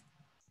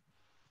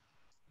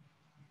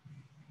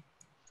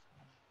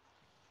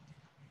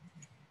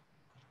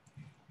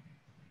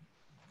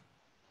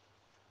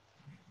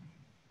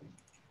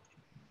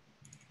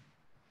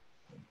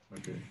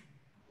 Okay.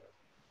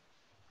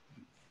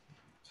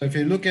 So if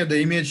you look at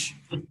the image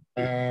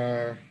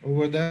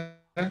over there,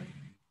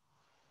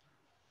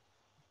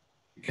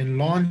 you can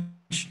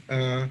launch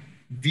a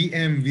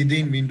VM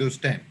within Windows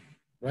 10,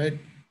 right?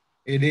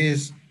 It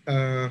is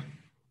a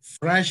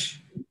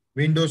fresh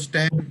Windows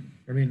 10.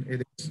 I mean,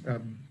 it is a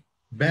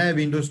bare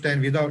Windows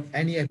 10 without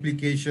any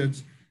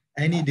applications,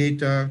 any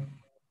data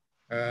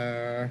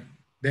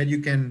that you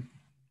can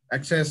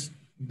access.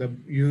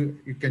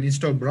 You can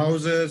install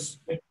browsers,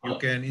 you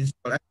can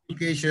install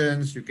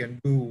applications, you can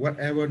do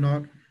whatever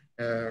not,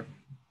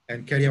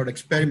 and carry out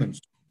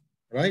experiments,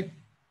 right?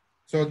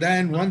 So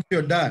then once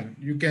you're done,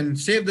 you can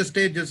save the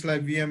state just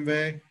like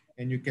VMware,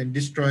 and you can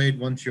destroy it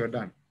once you're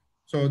done.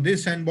 So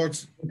this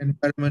sandbox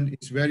environment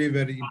is very,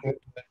 very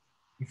important.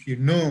 If you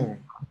know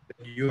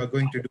that you are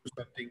going to do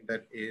something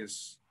that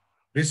is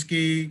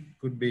risky,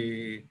 could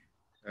be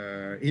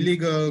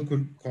illegal,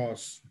 could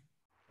cause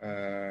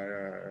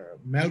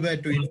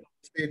malware to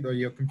infect or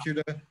your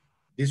computer,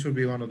 this would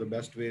be one of the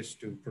best ways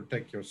to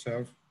protect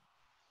yourself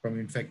from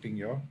infecting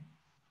your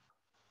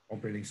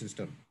operating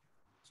system.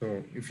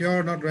 So if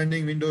you're not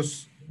running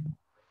Windows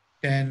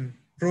 10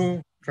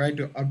 Pro, try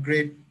to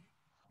upgrade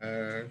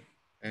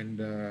and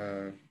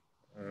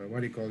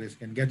what do you call this,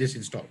 and get this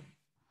installed.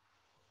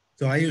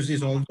 So I use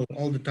this all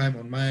the time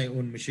on my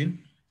own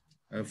machine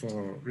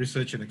for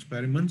research and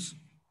experiments,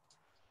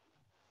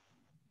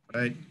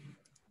 right?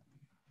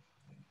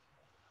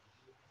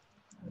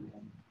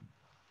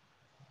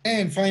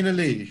 And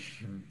finally,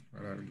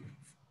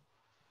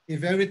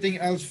 if everything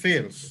else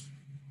fails,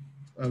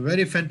 a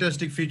very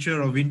fantastic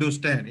feature of Windows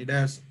 10, it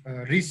has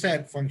a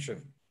reset function,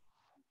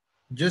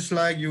 just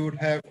like you would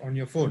have on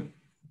your phone.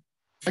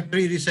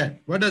 Factory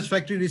reset. What does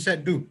factory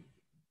reset do?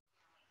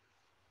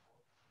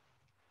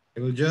 It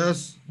will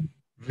just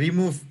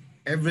remove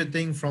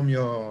everything from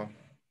your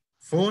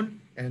phone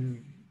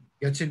and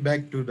gets it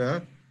back to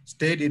the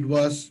state it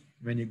was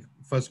when you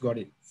first got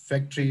it.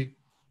 Factory,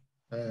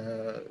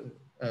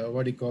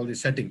 what do you call the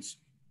settings.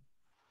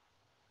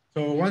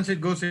 So once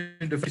it goes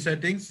into free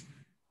settings,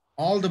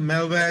 all the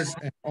malwares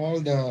and all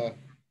the,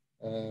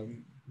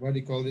 what do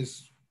you call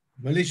this,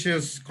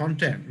 malicious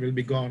content will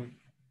be gone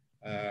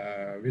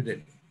with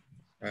it.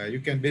 You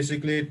can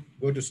basically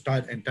go to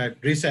start and type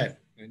reset,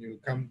 and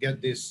you'll come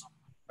get this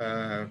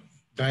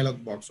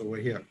dialog box over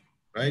here,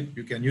 right?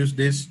 You can use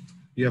this.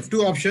 You have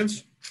two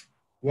options.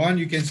 One,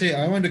 you can say,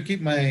 I want to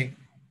keep my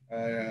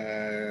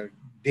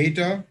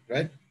data,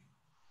 right?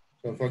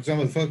 So for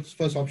example,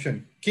 first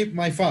option, keep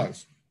my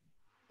files.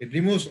 It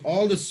removes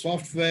all the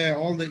software,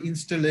 all the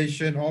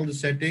installation, all the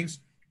settings,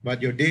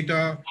 but your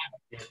data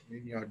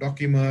in your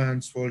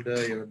documents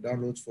folder, your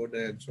downloads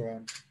folder, and so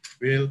on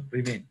will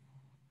remain.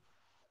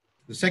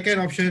 The second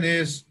option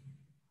is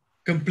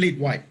complete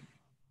wipe.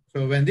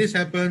 So when this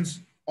happens,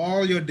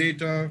 all your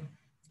data,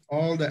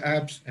 all the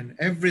apps and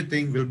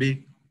everything will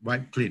be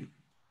wiped clean.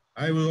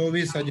 I will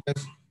always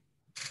suggest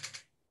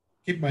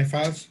keep my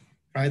files,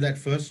 try that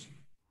first,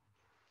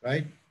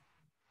 right?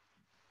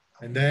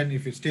 And then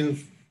if you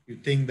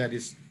think that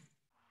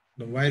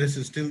the virus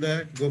is still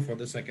there, go for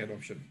the second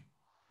option.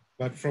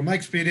 But from my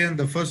experience,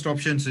 the first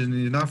option is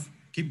enough.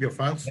 Keep your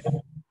files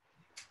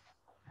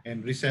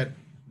and reset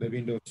the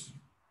Windows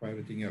for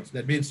everything else.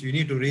 That means you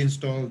need to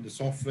reinstall the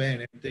software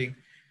and everything.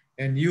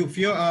 And if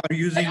you are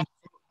using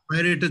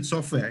pirated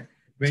software,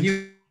 when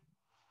you're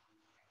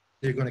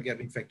going to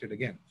get infected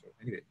again. So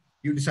anyway,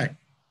 you decide,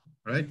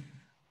 right?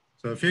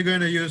 So if you're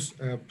going to use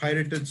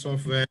pirated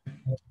software,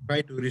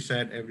 try to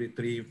reset every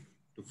 3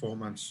 to 4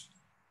 months.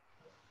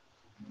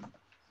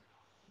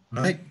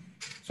 All right.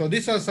 So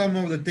these are some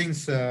of the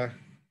things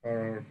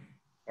or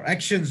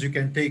actions you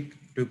can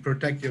take to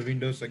protect your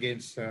Windows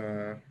against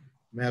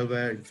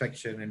malware,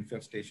 infection,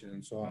 infestation,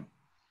 and so on.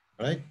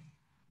 All right.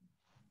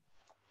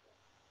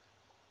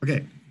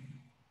 Okay.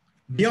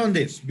 Beyond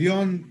this,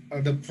 beyond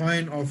the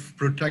point of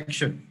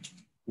protection,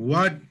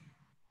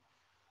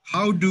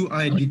 how do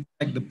I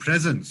detect the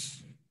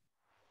presence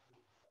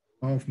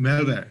of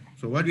malware?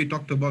 So what we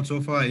talked about so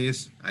far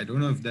is, I don't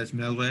know if that's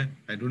malware,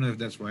 I don't know if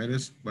that's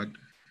virus, but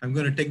I'm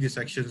going to take these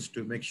actions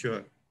to make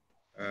sure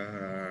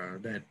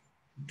that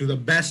to the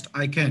best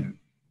I can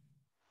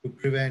to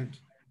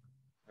prevent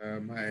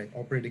my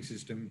operating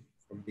system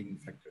from being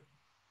infected,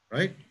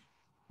 right?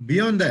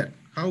 Beyond that,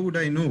 how would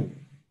I know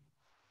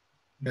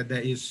that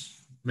there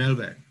is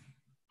malware?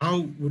 How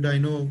would I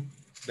know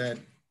that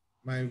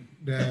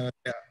the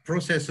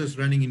processes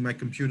running in my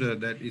computer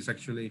that is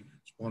actually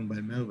spawned by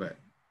malware,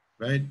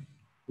 right?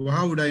 Well,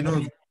 how would I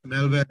know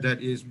malware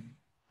that is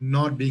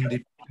not being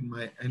detected in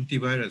my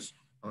antivirus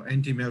or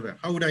anti-malware?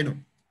 How would I know,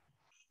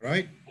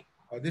 right?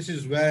 This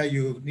is where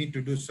you need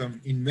to do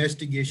some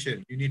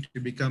investigation. You need to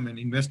become an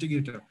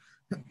investigator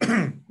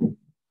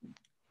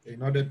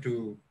in order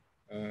to,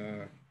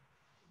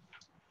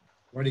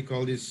 what do you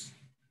call this,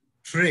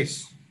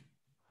 trace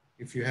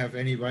if you have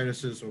any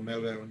viruses or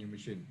malware on your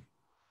machine.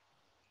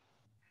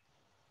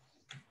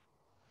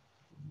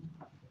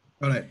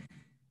 All right.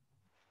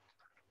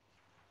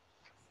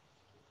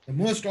 The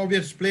most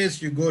obvious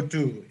place you go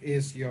to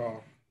is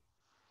your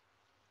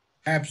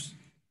apps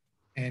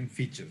and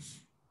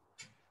features.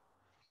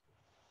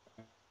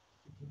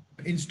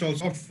 Install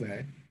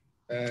software.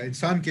 In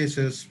some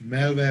cases,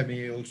 malware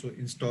may also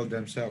install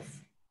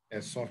themselves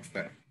as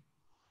software,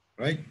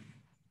 right?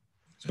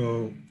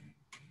 So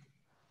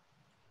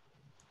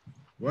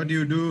what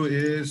you do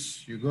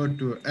is you go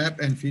to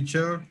app and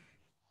feature.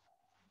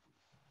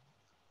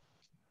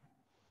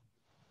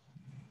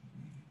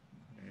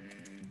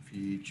 And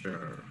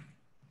feature.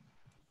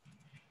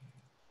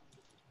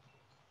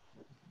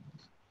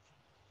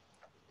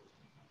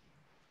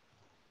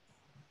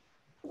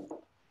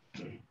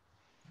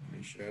 Let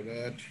me share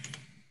that.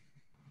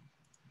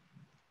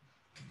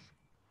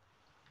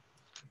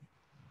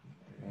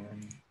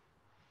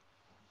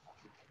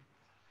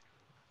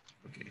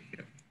 Okay,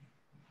 here.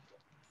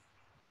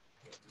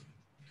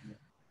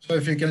 So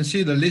if you can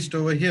see the list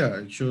over here,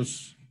 it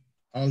shows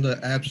all the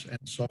apps and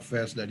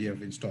softwares that you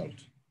have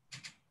installed.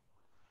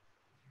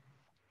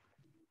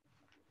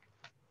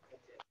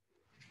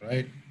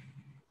 Right?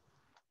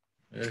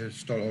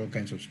 Install all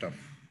kinds of stuff.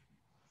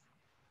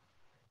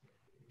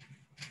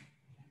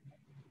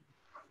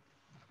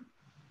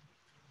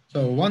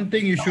 So one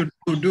thing you should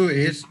do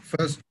is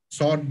first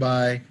sort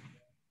by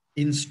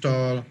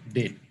install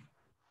date.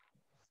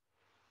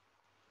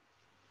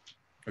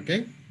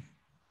 Okay.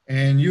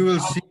 And you will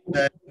see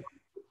that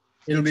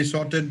it'll be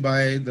sorted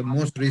by the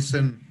most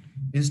recent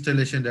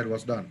installation that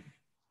was done.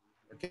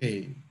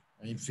 Okay.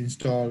 It's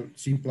installed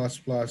C++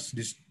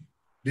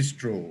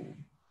 distro,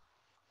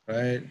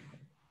 right?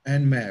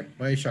 Nmap,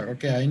 right?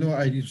 Okay, I know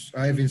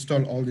I've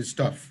installed all this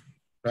stuff,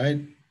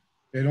 right?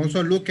 And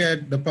also look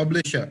at the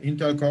publisher,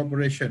 Intel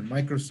Corporation,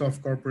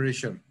 Microsoft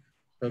Corporation.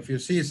 So if you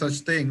see such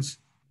things,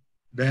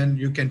 then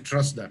you can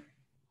trust them,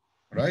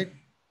 right?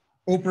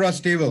 Opera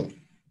stable.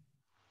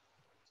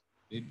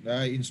 Did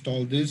I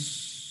install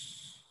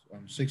this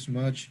on 6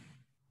 March?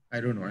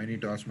 I don't know. I need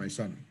to ask my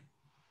son,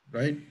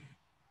 right?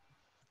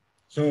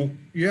 So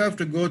you have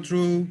to go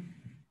through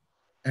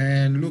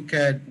and look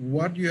at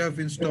what you have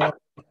installed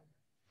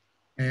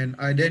and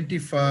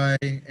identify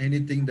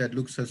anything that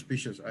looks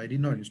suspicious. I did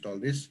not install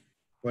this.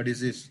 What is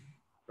this,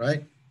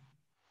 right?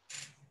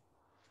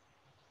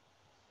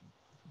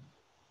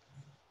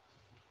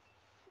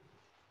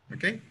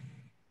 Okay.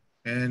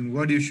 And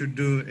what you should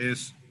do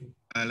is,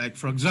 like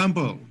for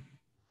example,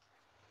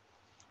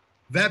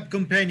 Web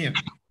Companion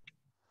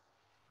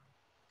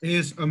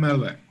is a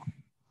malware,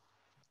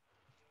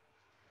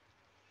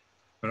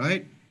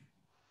 right?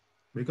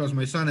 Because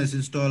my son has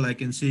installed, I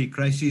can see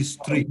Crisis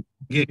 3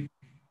 Git.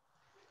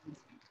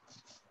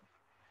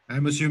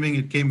 I'm assuming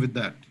it came with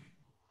that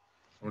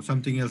or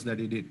something else that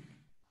he did.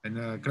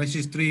 And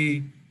Crisis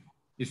 3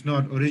 is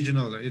not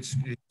original. It's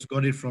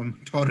got it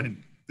from torrent,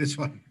 this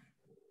one,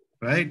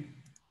 right?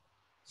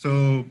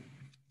 So,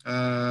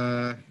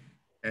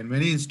 and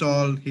when he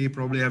installed, he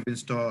probably have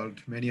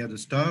installed many other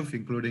stuff,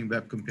 including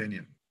Web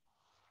Companion.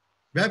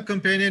 Web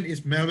Companion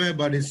is malware,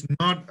 but it's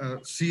not a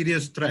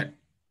serious threat.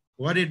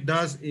 What it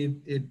does,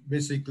 it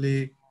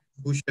basically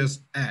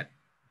pushes ad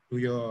to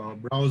your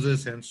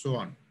browsers and so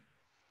on.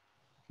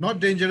 Not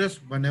dangerous,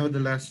 but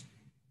nevertheless,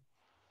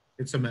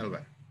 it's a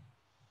malware,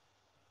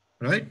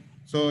 right?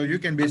 So you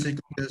can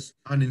basically just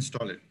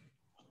uninstall it.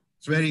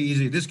 It's very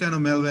easy. This kind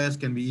of malwares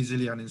can be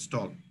easily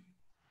uninstalled,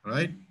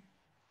 right?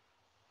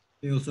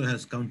 It also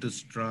has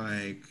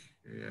Counter-Strike.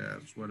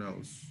 Yes, what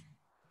else?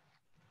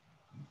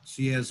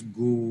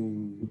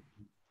 CSGO.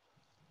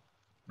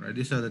 Right,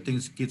 these are the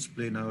things kids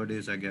play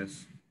nowadays, I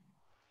guess.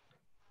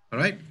 All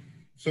right.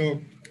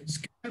 So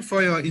scan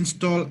for your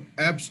install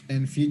apps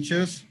and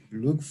features.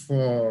 Look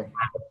for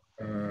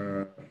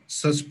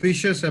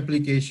suspicious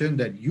application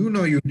that you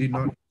know you did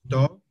not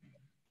install,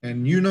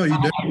 and you know you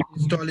didn't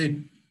install it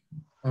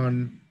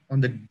on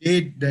the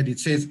date that it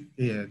says,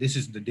 yeah, this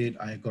is the date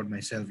I got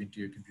myself into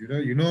your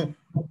computer. You know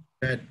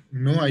that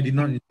no, I did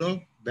not install.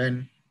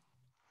 Then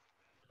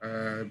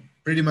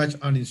pretty much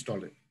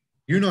uninstall it.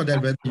 You know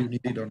that whether you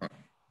need it or not,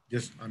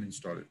 just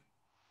uninstall it.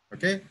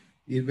 Okay,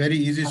 a very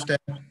easy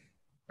step,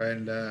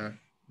 and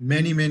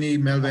many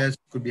malwares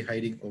could be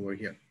hiding over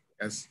here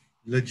as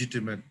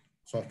legitimate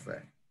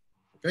software.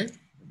 Okay,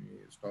 let me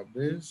stop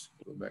this,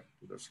 go back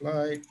to the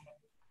slide.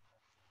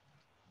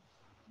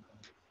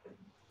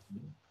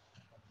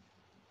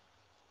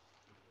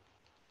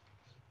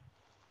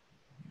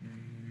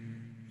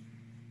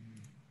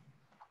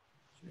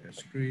 Share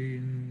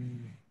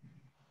screen.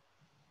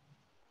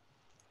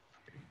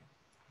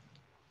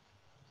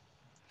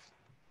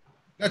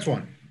 That's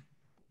one.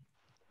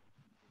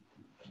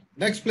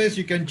 Next place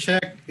you can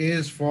check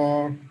is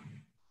for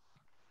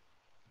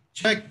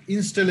check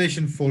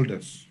installation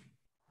folders.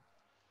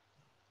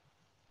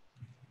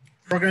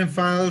 Program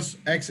files,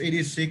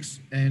 x86,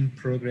 and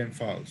program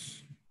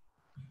files.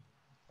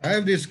 I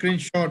have this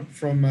screenshot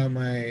from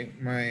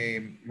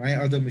my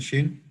other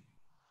machine.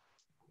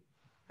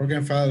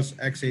 Program files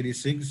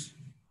x86.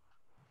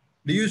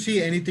 Do you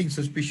see anything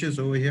suspicious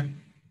over here?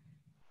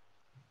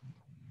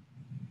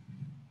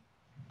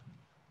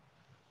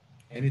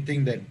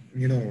 Anything that,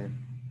 you know,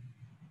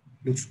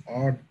 looks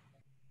odd?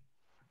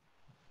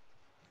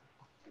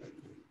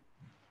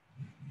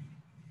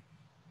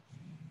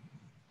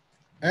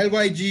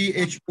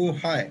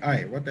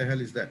 LYGHO-I. What the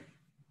hell is that?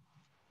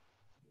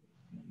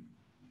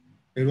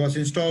 It was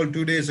installed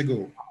 2 days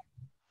ago.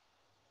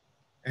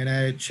 And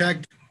I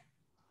checked,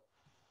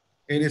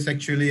 it is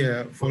actually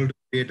a folder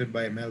created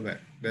by malware.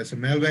 There's a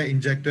malware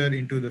injected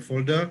into the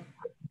folder,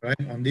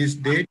 right, on this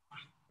date,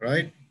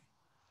 right?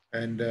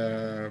 And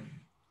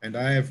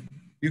I have,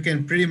 you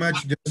can pretty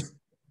much just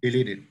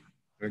delete it,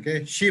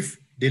 okay? Shift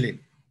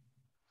delete,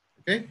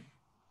 okay?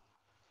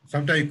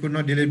 Sometimes you could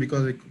not delete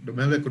because the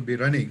malware could be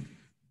running,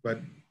 but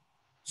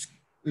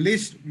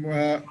list,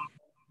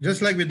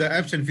 just like with the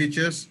apps and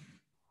features,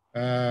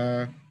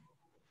 uh,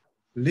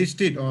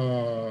 list it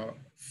or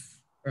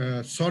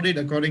sort it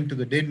according to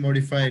the date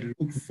modified,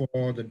 look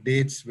for the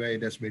dates where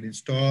it has been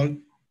installed,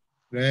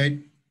 right?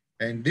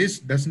 And this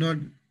does not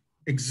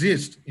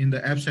exist in the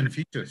apps and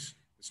features.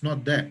 It's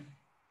not there,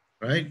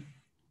 right?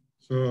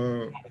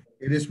 So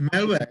it is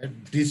malware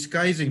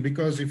disguising,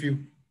 because if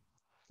you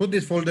put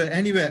this folder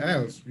anywhere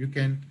else, you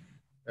can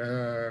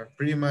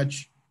pretty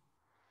much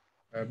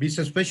be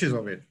suspicious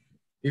of it.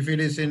 If it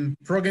is in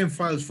program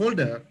files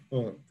folder,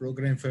 or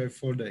program file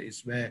folder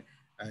is where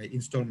I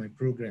install my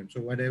program. So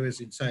whatever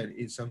is inside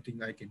is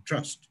something I can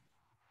trust,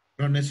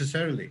 Not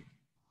necessarily.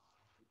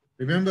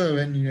 Remember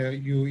when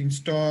you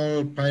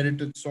install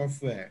pirated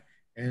software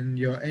and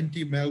your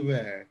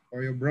anti-malware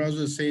or your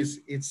browser says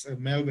it's a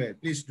malware,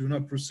 please do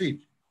not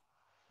proceed.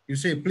 You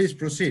say, please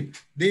proceed.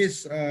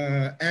 This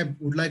app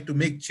would like to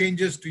make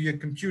changes to your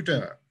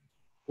computer.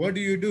 What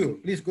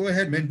do? Please go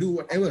ahead, man, do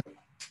whatever,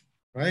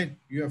 right?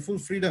 You have full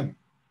freedom.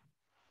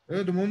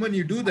 Well, the moment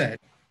you do that,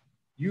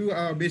 you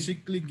are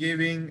basically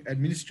giving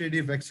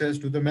administrative access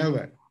to the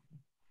malware.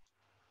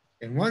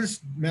 And once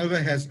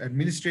malware has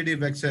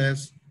administrative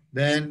access,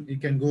 then you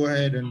can go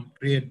ahead and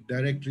create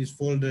directories,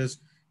 folders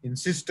in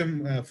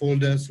system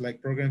folders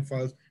like program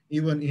files,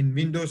 even in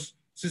Windows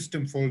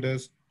system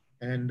folders,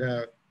 and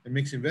it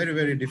makes it very,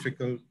 very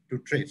difficult to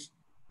trace.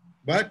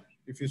 But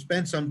if you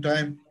spend some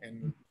time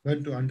and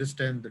learn to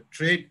understand the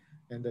trait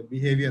and the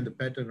behavior and the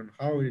pattern and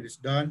how it is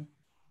done,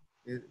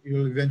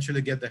 you'll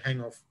eventually get the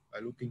hang of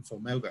looking for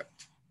malware,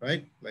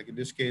 right? Like in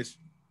this case,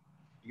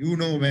 you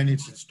know when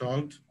it's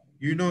installed,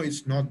 you know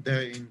it's not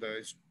there in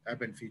the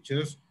app and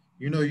features,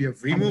 you know you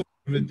have removed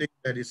everything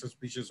that is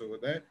suspicious over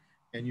there,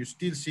 and you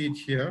still see it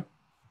here,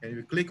 and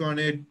you click on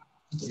it,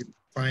 you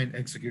find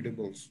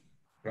executables,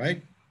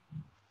 right?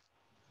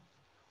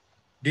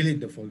 Delete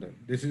the folder.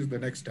 This is the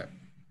next step.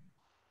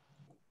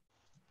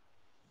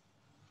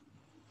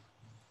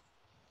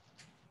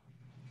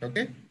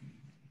 Okay.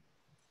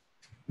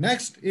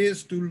 Next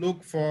is to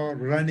look for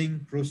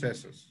running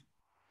processes.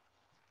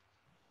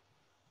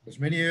 There's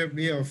many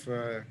way of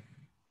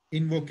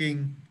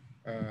invoking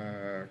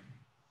a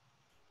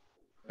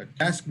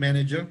task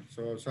manager.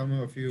 So some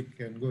of you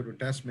can go to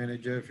task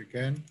manager if you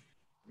can.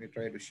 Let me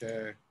try to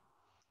share.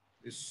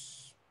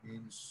 This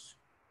means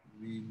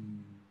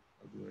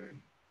how do I?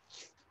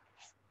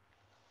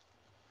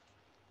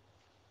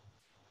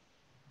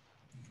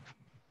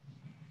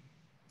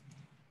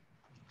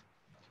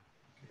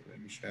 Okay, let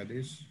me share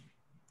this.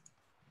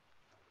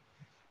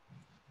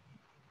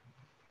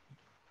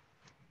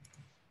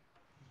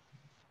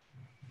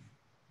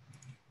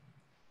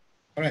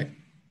 All right.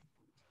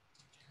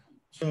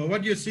 So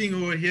what you're seeing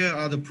over here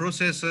are the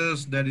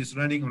processes that is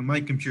running on my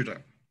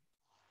computer,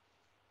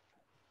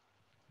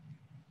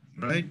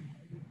 right?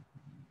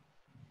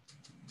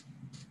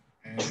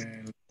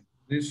 And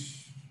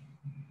this,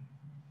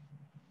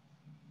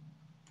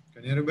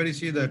 can everybody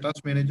see the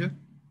task manager?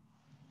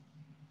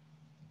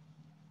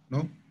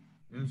 No?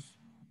 Yes.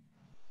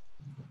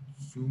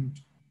 Zoomed.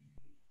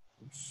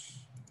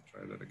 Oops.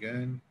 Try that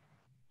again.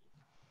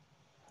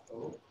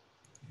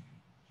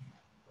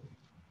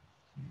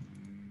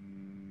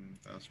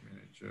 Task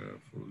manager,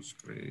 full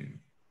screen.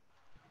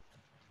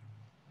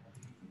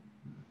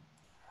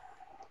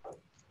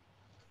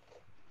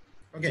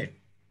 Okay.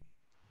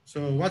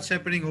 So what's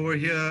happening over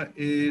here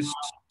is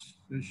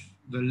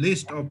the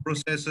list of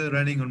processor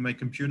running on my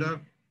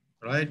computer,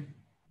 right?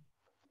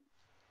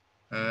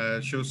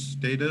 Shows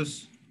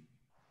status.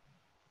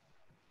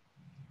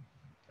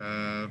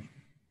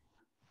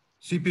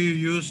 CPU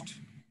used,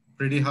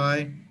 pretty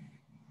high.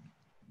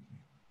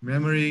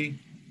 Memory,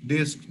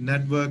 disk,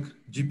 network,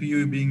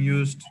 GPU being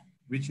used,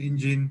 which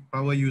engine,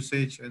 power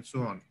usage, and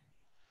so on,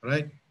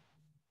 right?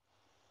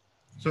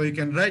 So you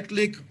can right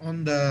click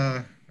on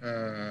the,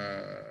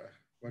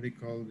 what do you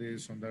call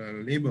this, on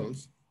the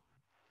labels.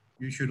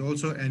 You should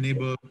also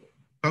enable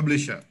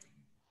publisher,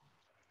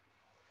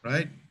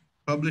 right?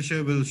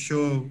 Publisher will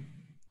show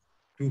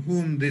to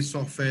whom this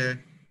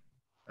software,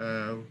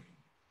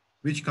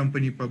 which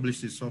company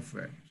published this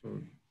software.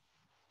 So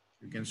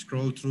you can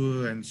scroll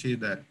through and see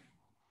that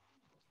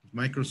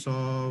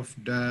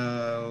Microsoft,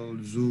 Dell,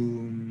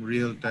 Zoom,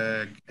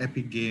 Realtek,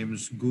 Epic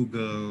Games,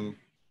 Google,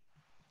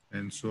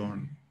 and so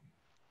on,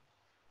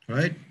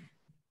 right?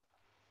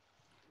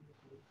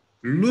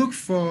 Look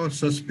for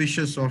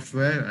suspicious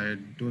software. I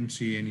don't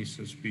see any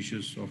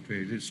suspicious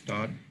software. Is it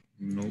start?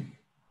 No.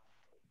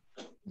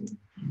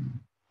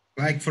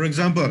 Like for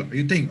example,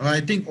 you think, oh,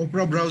 I think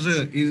Opera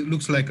browser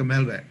looks like a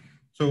malware.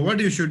 So what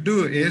you should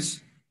do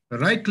is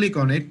right click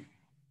on it,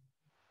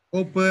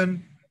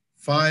 open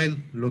file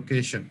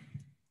location.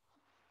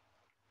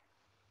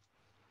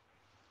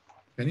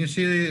 Can you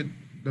see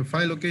the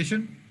file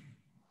location?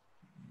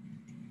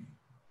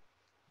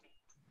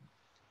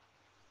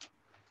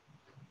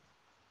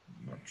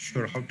 Not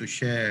sure how to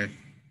share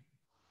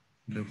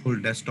the whole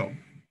desktop.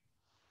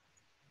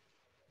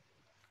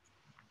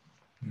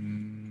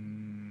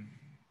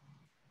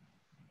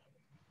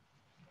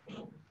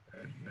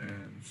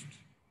 Advanced.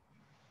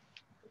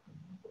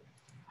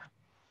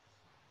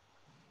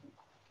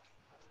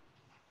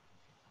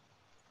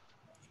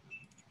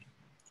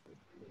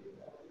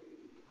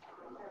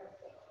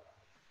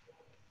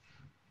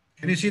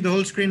 Can you see the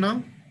whole screen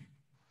now?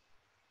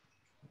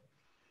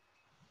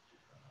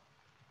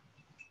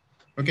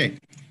 Okay,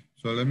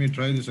 so let me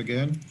try this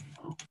again.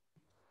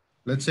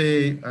 Let's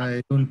say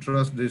I don't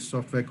trust this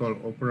software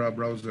called Opera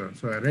browser.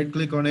 So I right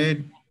click on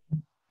it,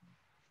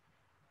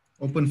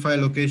 open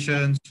file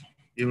locations.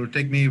 It will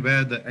take me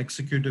where the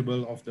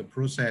executable of the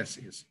process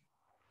is.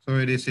 So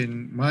it is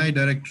in my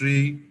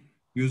directory,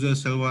 user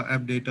server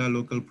app data,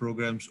 local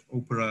programs,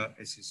 Opera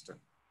assistant.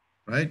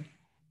 right?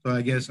 So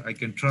I guess I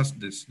can trust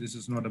this. This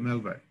is not a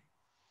malware.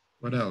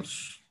 What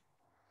else?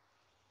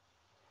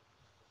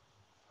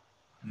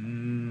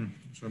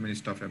 So many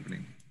stuff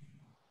happening.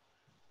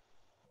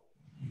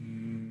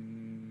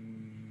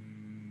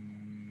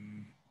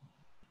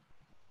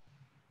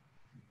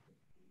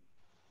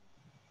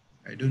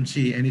 I don't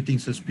see anything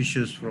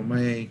suspicious from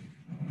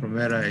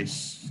where I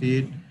see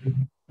it.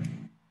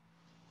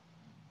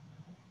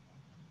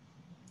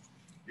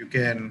 You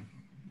can,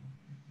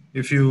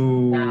 if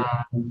you,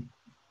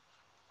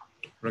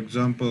 for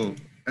example,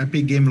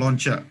 Epic Game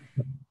Launcher,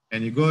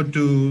 and you go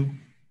to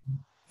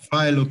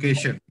file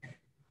location,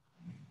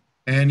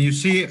 and you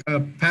see a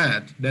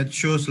path that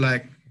shows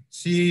like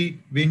C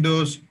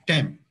Windows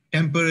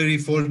temporary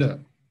folder,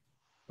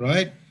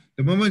 right?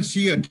 The moment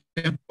see a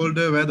temp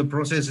folder where the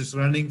process is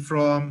running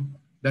from,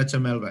 that's a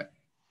malware,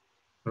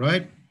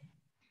 right?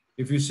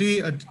 If you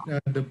see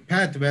the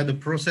path where the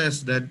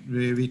process that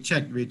we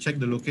check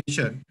the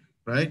location,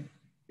 right?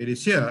 It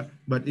is here,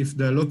 but if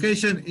the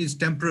location is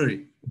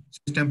temporary, it's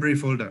temporary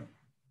folder,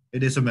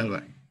 it is a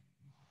malware,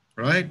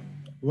 right?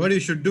 What you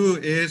should do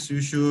is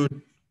you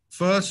should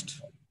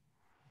first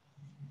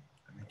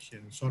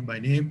sort by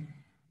name,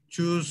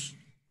 choose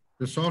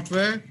the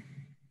software,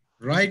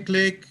 right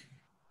click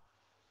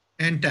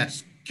and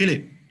test,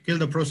 kill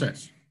the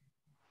process.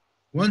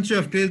 Once you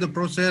have killed the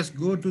process,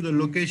 go to the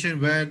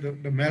location where the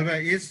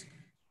malware is,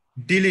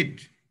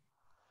 delete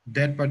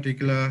that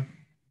particular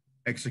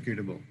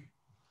executable.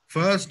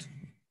 First,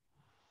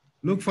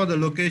 look for the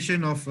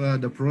location of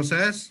the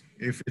process.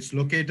 If it's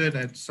located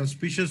at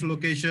suspicious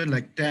location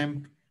like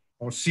temp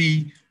or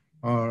C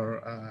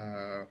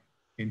or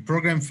in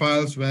program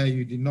files where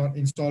you did not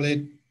install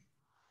it,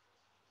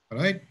 all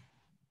right?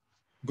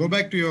 Go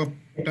back to your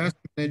task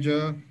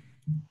manager,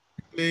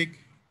 click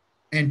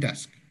end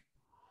task.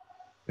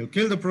 You'll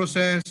kill the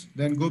process,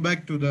 then go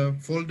back to the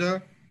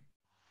folder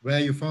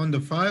where you found the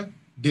file,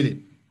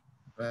 delete.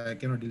 I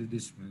cannot delete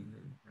this,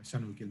 my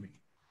son will kill me.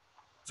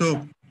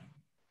 So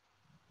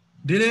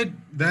delete,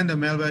 then the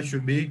malware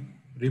should be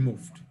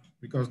removed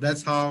because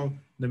that's how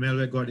the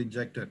malware got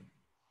injected.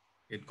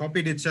 It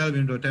copied itself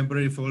into a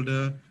temporary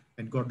folder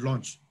and got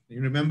launched.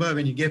 You remember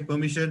when you gave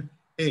permission,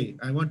 hey,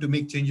 I want to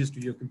make changes to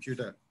your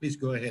computer. Please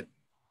go ahead.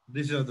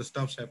 These are the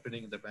stuffs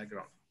happening in the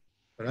background,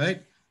 all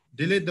right?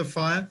 Delete the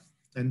file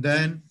and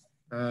then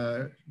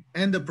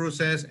end the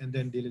process and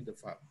then delete the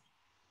file,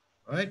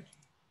 all right?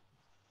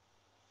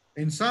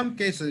 In some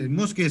cases, in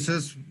most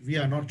cases, we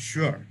are not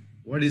sure.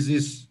 What is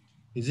this?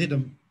 Is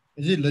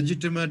it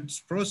legitimate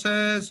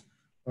process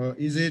or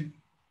is it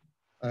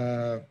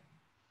a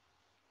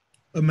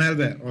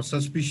malware or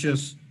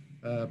suspicious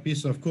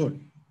piece of code?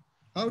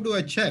 How do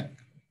I check?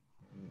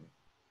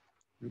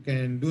 You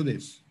can do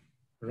this.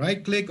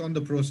 Right click on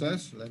the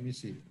process. Let me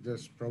see.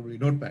 There's probably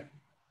Notepad.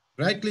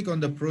 Right click on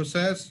the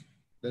process.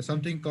 There's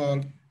something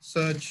called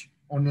search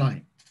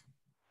online.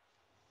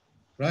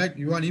 Right?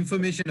 You want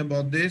information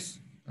about this?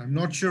 I'm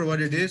not sure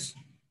what it is.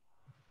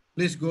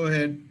 Please go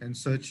ahead and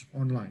search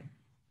online.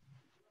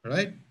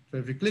 Right? So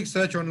if you click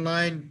search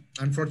online,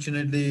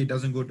 unfortunately, it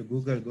doesn't go to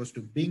Google, it goes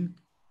to Bing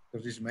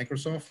because this is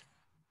Microsoft.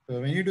 So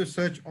when you do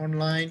search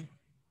online,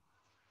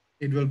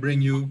 it will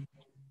bring you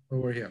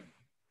over here.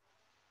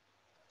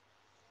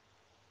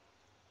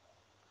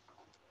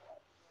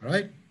 All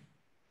right?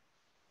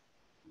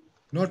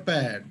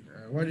 Notepad,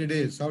 what it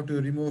is, how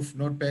to remove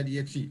Notepad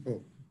exe.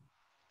 Oh,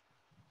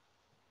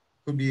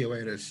 could be a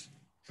virus,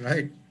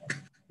 right?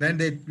 Then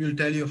they will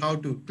tell you how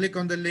to click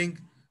on the link.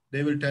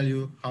 They will tell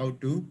you how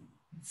to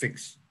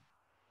fix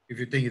if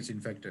you think it's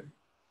infected.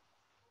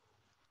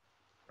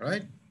 All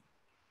right?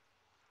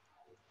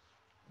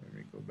 Let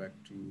me go back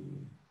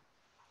to,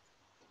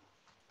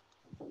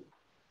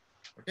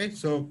 okay,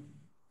 so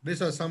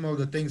these are some of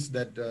the things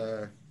that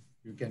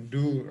you can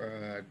do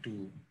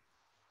to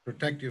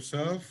protect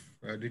yourself,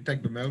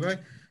 detect the malware.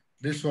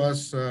 This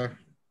was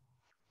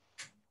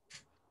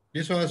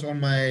on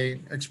my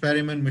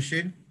experiment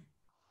machine.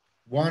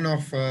 One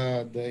of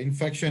the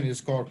infection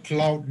is called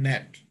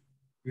CloudNet.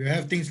 You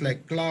have things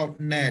like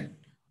CloudNet,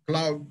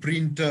 Cloud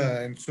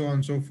Printer, and so on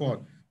and so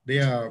forth. They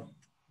are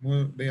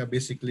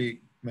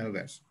basically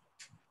malwares.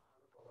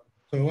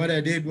 So what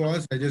I did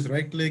was I just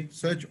right-click,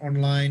 search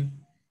online,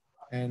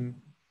 and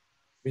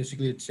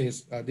basically it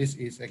says this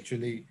is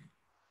actually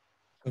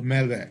a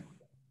malware.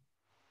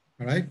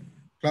 All right,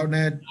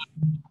 CloudNet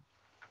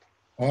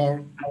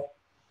or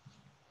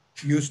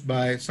used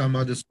by some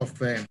other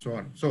software and so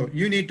on. So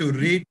you need to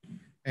read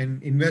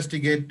and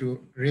investigate to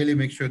really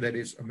make sure that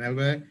it's a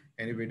malware,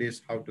 and if it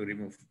is, how to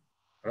remove.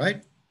 All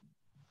right?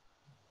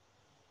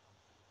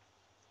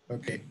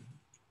 Okay.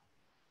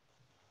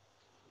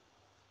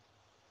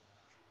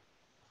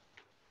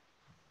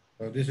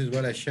 So this is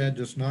what I shared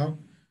just now.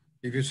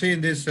 If you see in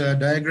this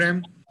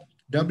diagram,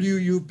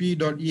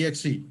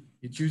 wup.exe,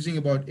 it's using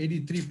about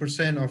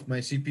 83% of my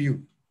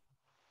CPU.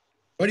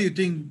 What do you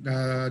think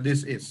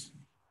this is?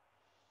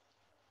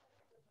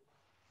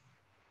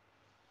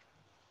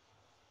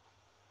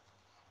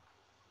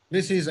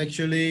 This is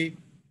actually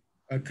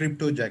a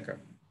crypto jacker.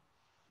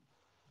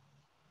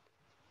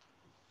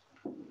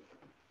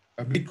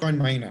 a Bitcoin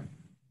miner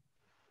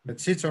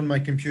that sits on my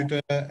computer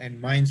and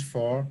mines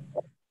for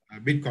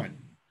Bitcoin,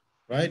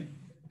 right?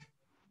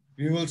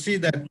 You will see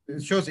that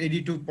it shows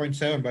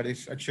 82.7, but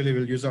it actually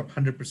will use up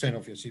 100%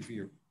 of your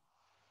CPU.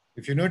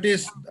 If you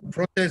notice, the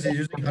process is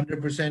using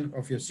 100%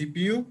 of your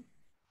CPU,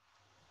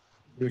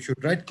 you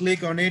should right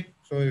click on it.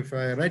 So if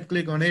I right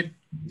click on it,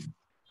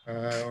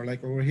 or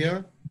like over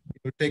here,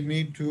 it will take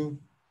me to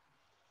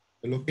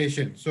the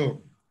location.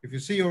 So if you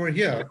see over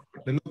here,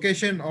 the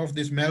location of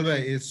this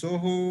malware is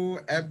Soho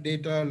app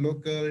data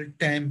local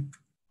temp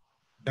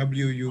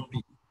WUP.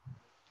 You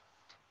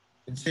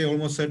can say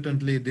almost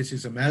certainly this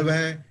is a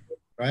malware,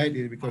 right?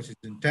 Because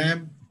it's in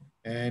temp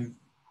and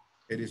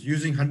it is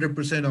using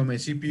 100% of my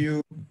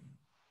CPU.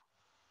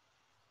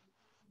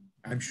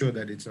 I'm sure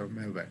that it's a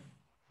malware,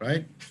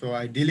 right? So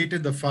I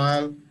deleted the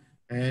file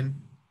and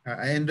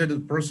I ended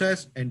the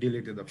process and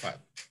deleted the file,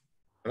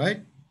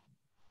 right?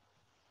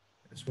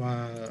 That's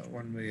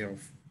one way of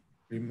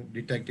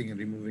detecting and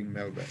removing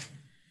malware.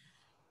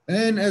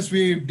 And as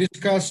we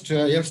discussed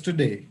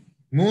yesterday,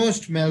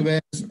 most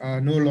malwares are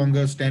no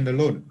longer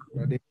standalone.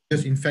 They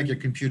just infect your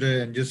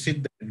computer and just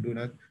sit there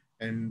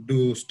and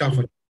do stuff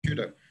on the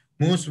computer.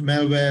 Most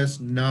malwares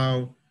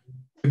now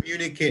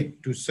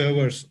communicate to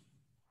servers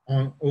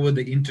over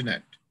the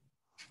internet,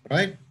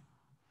 right?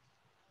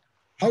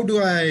 How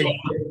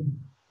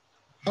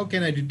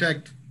can I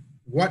detect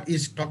what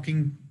is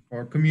talking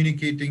or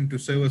communicating to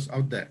servers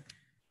out there?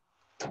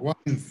 One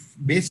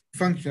basic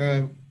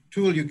function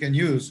tool you can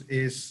use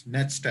is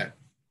netstat,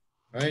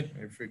 right?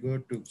 If we go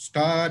to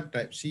start,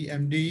 type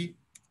CMD,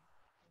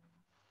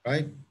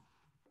 right?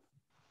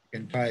 You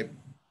can type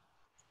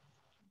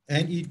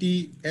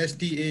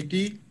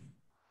NETSTAT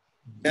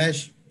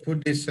dash,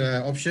 put this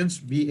options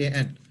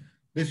BAN.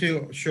 This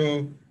will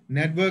show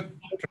network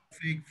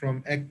traffic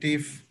from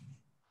active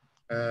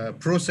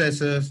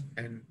processors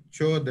and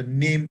show the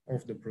name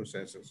of the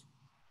processors,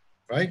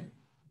 right?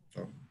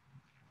 So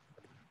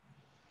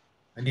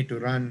I need to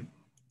run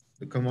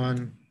the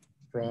command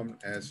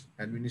prompt as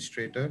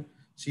administrator,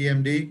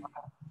 CMD,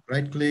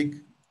 right click,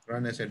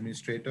 run as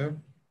administrator.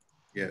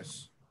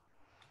 Yes.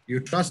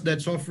 You trust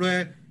that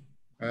software,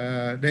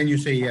 then you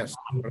say yes.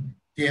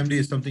 CMD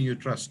is something you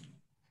trust.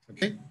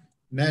 Okay.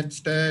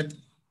 Netstat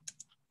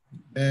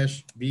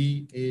dash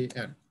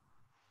BAN.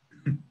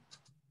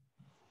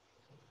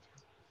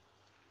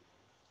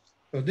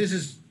 So this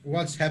is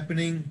what's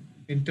happening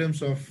in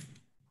terms of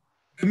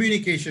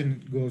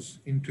communication goes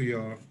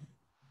into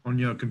on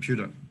your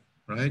computer,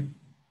 right?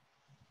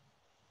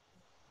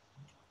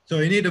 So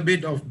you need a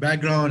bit of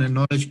background and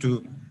knowledge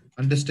to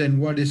understand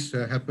what is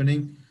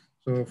happening.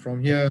 So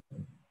from here,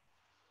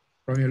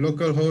 from your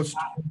local host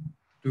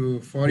to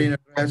foreign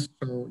address.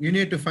 So you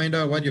need to find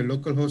out what your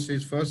local host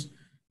is first.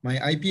 My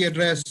IP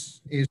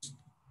address is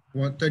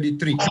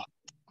 133,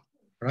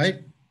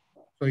 right?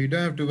 So you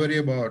don't have to worry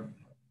about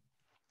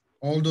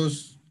all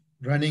those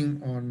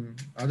running on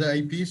other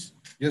IPs.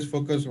 Just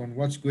focus on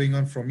what's going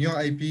on from your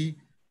IP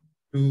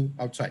to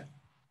outside,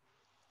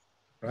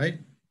 right?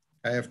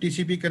 I have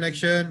TCP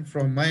connection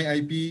from my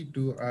IP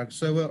to our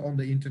server on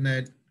the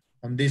internet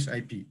on this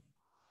IP,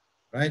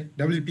 right?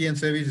 WPN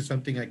service is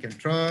something I can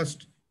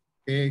trust.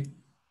 Okay,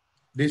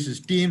 this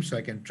is Teams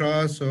I can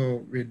trust.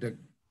 So with the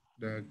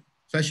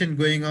session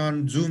going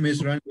on, Zoom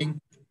is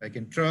running, I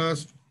can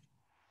trust,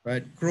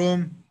 right?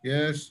 Chrome,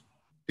 yes.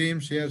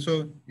 Teams, yes.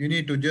 So you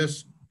need to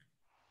just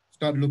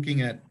start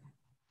looking at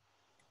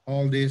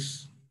all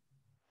this.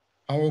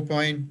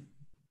 PowerPoint,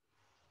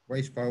 why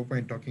is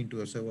PowerPoint talking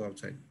to a server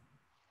outside?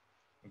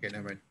 Okay,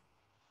 never mind.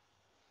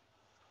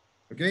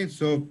 Okay,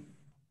 so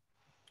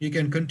you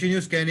can continue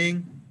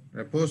scanning.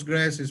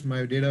 Postgres is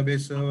my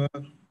database server,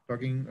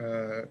 talking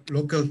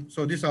local.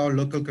 So these are all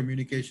local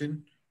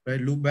communication, right?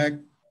 Loopback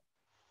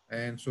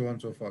and so on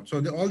and so forth.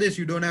 So all this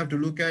you don't have to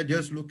look at,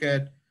 just look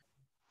at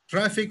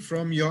traffic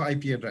from your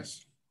IP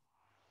address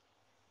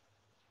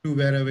to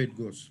wherever it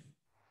goes.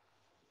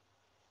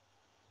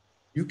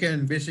 You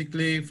can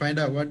basically find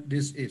out what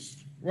this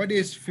is. What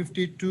is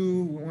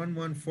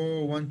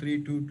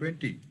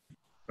 52.114.132.20,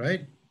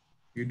 right?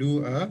 You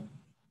do a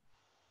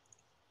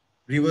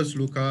reverse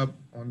lookup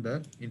on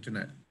the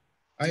internet.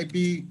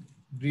 IP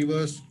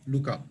reverse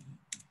lookup.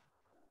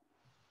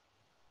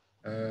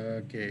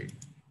 Okay.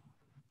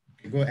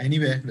 You go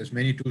anywhere, there's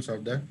many tools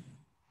out there.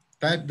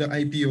 Type the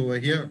IP over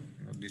here,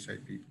 not this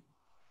IP.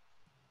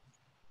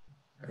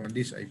 I want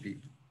this IP.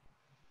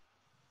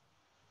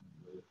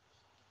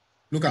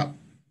 Lookup.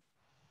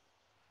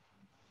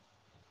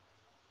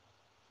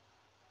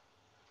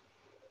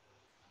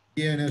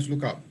 DNS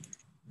lookup.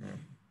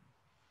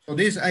 So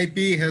this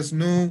IP has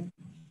no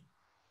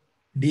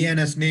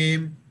DNS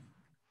name.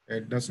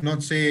 It does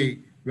not say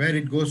where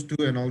it goes to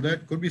and all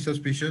that. Could be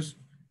suspicious,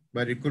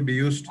 but it could be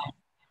used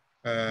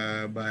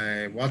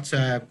by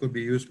WhatsApp, could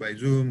be used by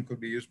Zoom, could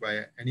be used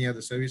by any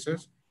other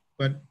services.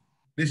 But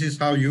this is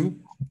how you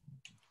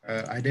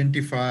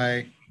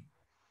identify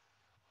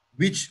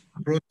which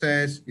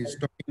process is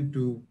talking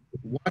to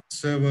what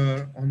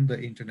server on the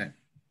internet.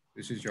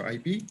 This is your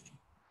IP.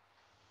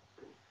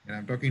 and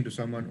I'm talking to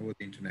someone over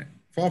the internet.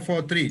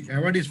 443.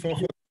 And what is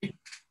 443?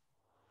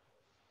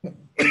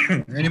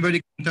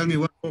 Anybody can tell me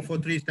what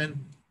 443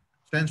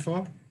 stands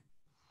for?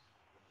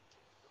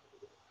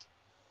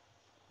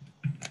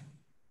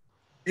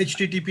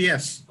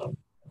 HTTPS.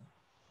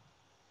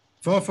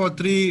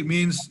 443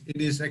 means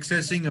it is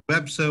accessing a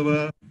web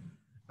server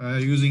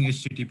using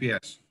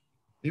HTTPS.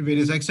 If it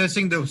is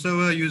accessing the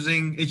server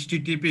using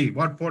HTTP,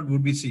 what port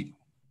would we see?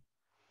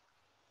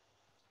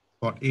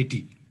 Port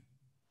 80,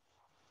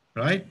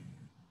 right?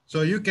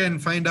 So you can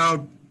find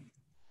out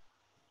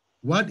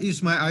what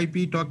is my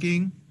IP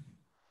talking,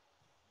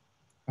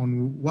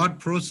 on what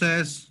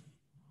process,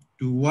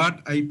 to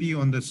what IP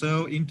on the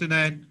server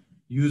internet,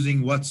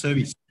 using what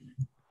service.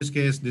 In this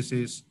case, this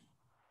is,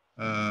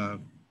 what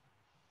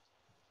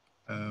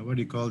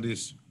do you call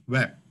this?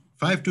 Web.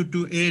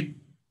 5228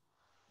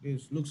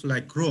 looks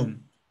like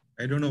Chrome.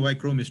 I don't know why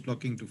Chrome is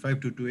talking to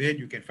 5228.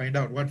 You can find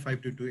out what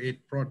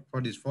 5228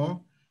 port is for,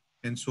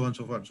 and so on and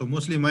so forth. So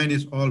mostly mine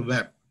is all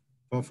web,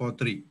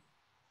 443.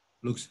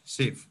 Looks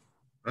safe,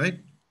 right?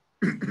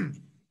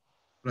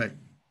 Right.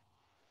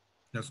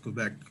 Let's go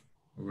back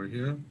over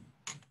here.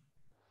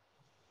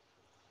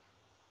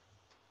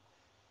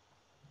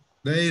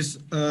 There is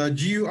a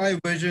GUI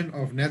version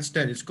of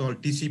Netstat. It's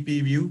called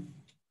TCP View.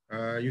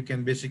 You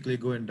can basically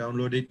go and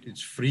download it.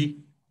 It's free,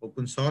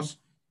 open source.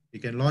 You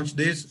can launch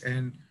this,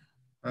 and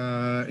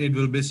it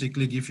will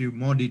basically give you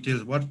more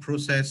details. What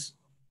process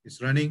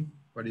is running?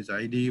 What is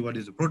ID? What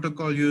is the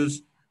protocol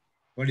used?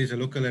 What is the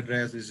local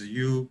address? This is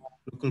you,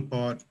 local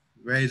port.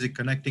 Where is it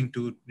connecting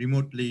to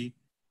remotely?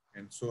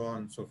 And so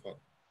on and so forth.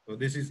 So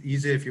this is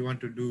easy if you want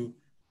to do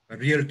a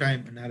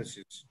real-time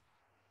analysis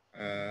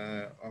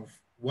of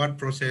what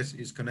process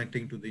is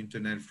connecting to the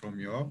internet from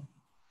your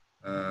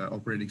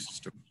operating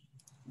system,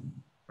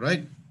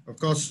 right? Of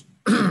course,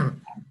 a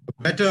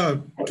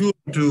better tool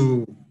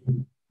to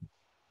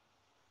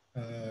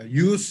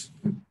use,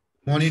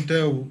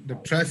 monitor the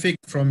traffic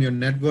from your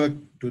network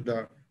to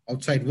the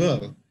outside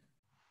world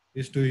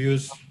is to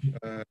use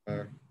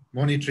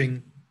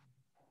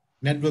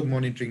network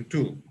monitoring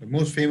tool, the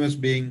most famous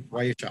being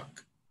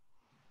Wireshark,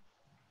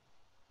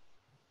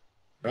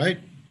 right?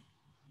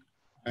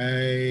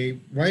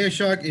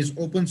 Wireshark is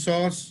open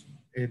source.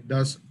 It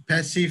does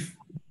passive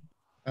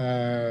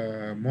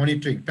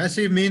monitoring.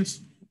 Passive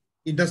means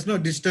it does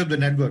not disturb the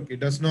network. It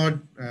does not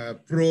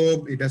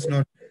probe. It does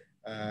not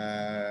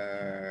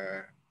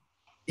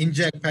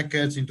inject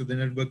packets into the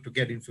network to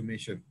get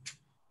information.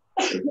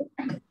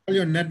 All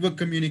your network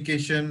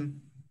communication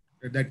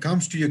that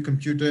comes to your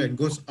computer and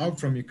goes out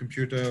from your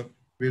computer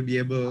will be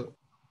able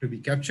to be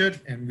captured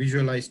and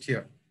visualized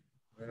here.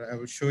 I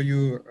will show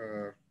you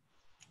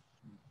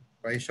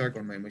Wireshark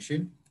on my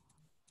machine.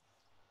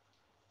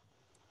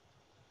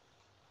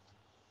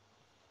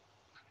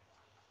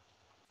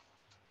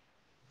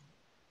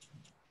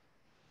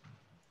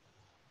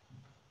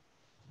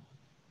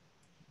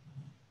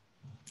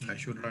 I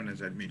should run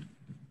as admin.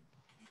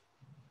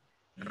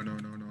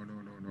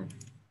 No.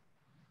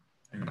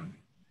 Hang on.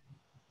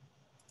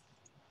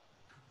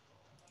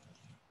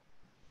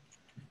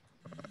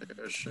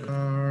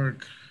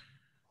 Wireshark.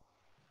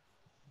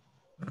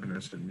 Run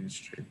as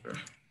administrator.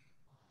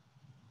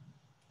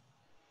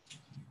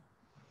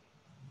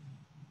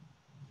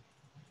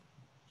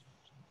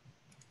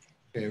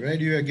 Okay, where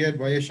do you get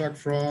Wireshark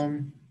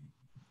from?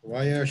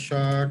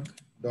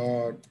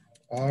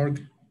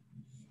 Wireshark.org.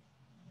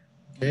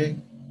 Okay,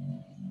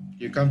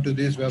 you come to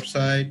this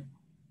website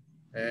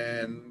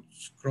and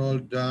scroll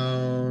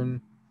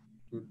down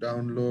to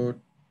download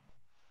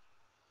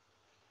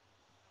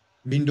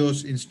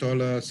Windows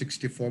installer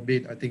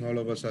 64-bit. I think all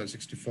of us are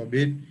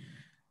 64-bit.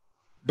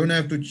 Don't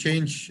have to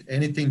change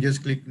anything,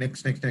 just click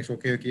next.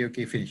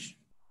 Okay, finish,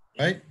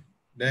 right?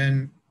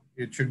 Then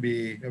it should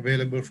be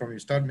available from your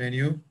start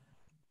menu.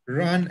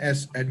 Run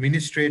as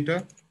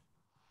administrator,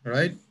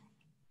 right?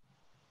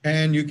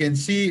 And you can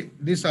see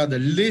these are the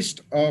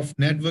list of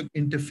network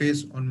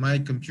interface on my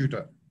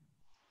computer,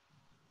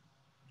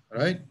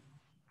 right?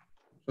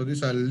 So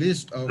these are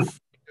list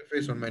of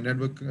interface on my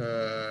network,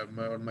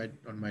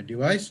 on my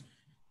device,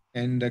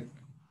 and the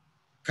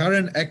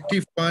current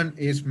active one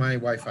is my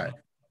Wi-Fi,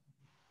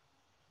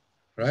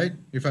 right?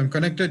 If I'm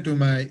connected to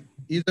my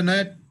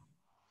Ethernet,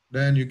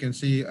 then you can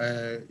see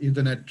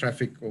Ethernet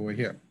traffic over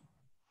here.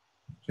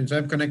 Since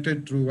I'm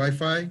connected through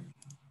Wi-Fi,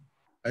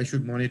 I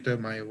should monitor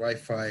my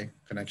Wi-Fi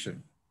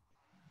connection.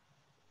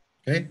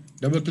 Okay,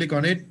 double click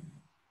on it,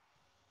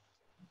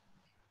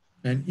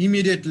 and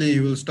immediately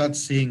you will start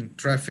seeing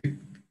traffic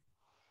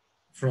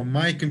from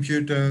my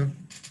computer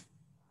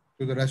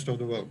to the rest of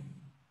the world.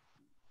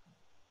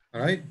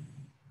 All right.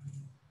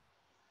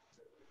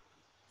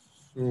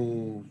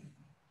 So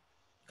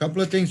a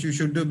couple of things you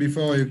should do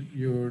before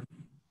you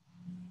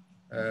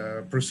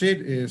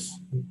proceed is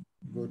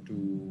go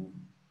to,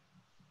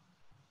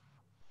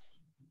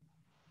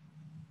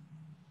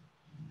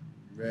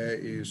 where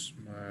is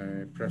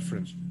my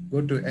preference?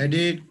 Go to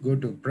edit, go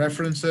to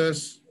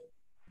preferences,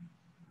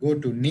 go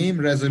to name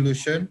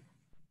resolution,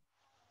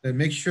 then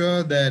make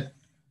sure that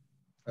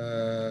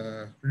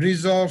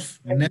resolve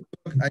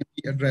network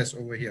IP address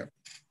over here.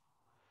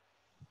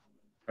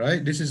 All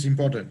right, this is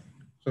important.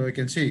 So you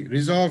can see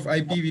resolve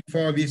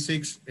IPv4,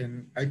 v6,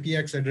 and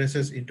IPX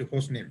addresses into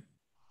hostname.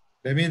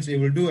 That means it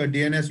will do a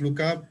DNS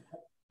lookup.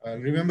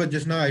 Remember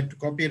just now I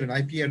copied an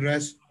IP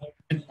address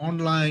and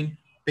online,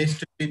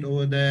 pasted it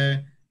over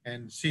there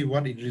and see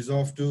what it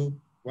resolved to,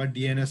 what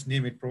DNS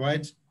name it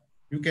provides.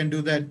 You can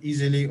do that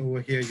easily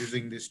over here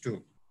using this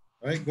tool.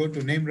 All right, go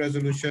to name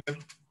resolution,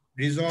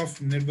 resolve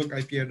network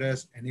IP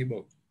address,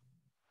 enable.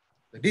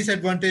 The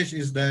disadvantage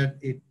is that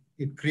it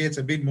creates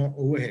a bit more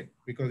overhead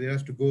because it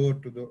has to go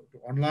to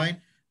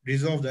online,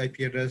 resolve the IP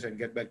address and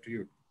get back to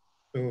you.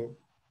 So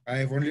I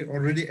have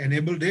already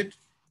enabled it.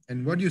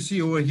 And what you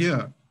see over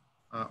here,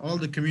 all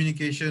the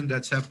communication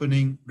that's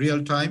happening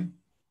real time,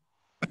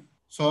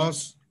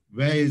 source,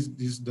 where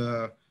is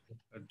the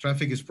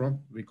traffic is from,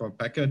 we call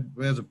packet,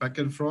 where's the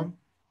packet from,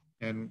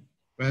 and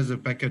where's the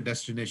packet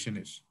destination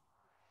is.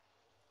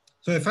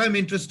 So if I'm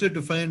interested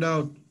to find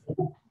out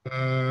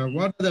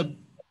what are the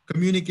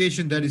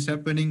communication that is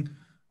happening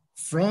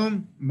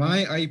from my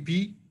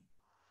IP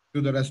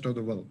to the rest of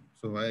the world.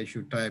 So I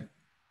should type,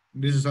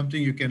 this is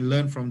something you can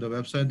learn from the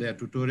website. There are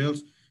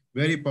tutorials,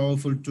 very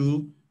powerful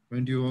tool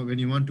when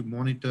you want to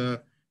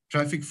monitor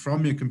traffic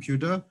from your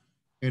computer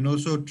and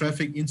also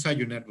traffic inside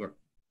your network.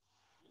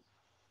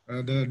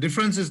 The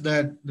difference is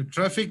that the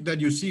traffic that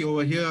you see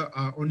over here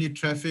are only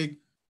traffic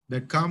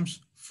that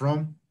comes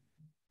from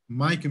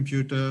my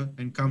computer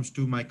and comes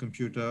to my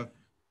computer.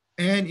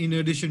 And in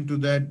addition to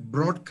that,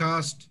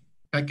 broadcast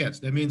packets.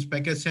 That means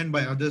packets sent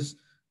by others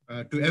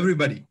to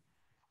everybody.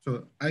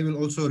 So I will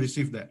also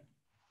receive that.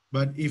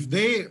 But if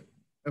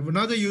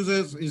another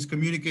user is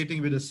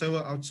communicating with a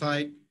server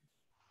outside,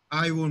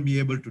 I won't be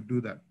able to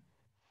do that.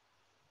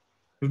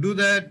 To do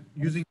that,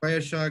 using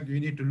Wireshark, you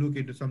need to look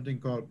into something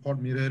called port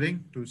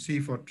mirroring to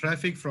see for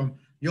traffic from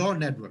your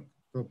network.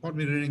 So port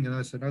mirroring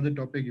is another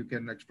topic you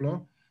can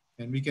explore,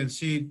 and we can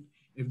see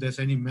if there's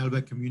any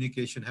malware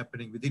communication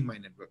happening within my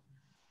network.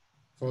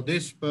 For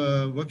this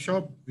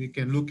workshop, we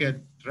can look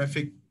at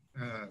traffic,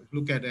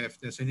 look at if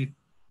there's any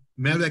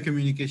malware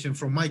communication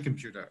from my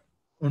computer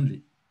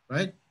only,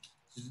 right?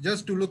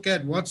 Just to look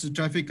at what's the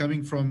traffic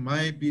coming from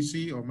my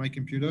PC or my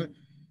computer,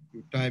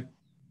 you type,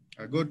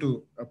 go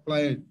to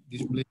apply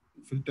display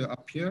filter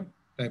up here,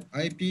 type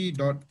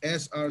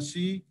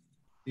ip.src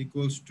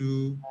equals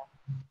to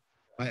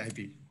my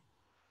IP,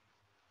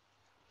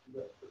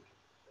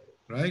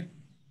 right?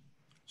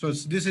 So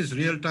this is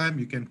real time.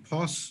 You can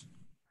pause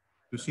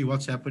to see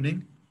what's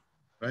happening,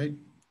 right?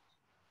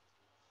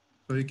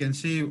 So you can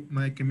see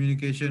my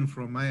communication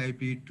from my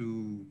IP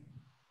to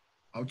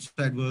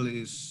outside world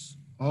is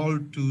all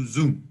to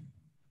Zoom.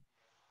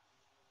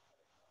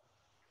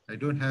 I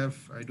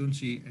don't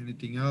see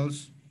anything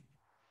else.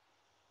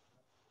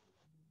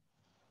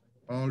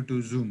 All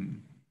to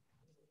Zoom.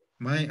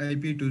 My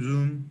IP to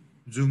Zoom,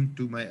 Zoom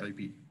to my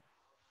IP.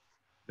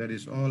 That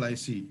is all I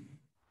see,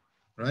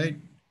 right?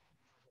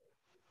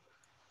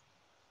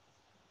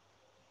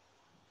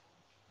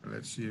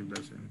 Let's see if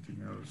there's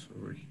anything else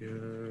over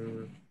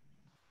here.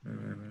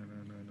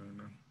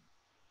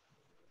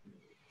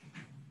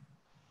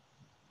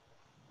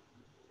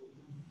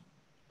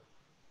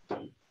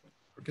 No.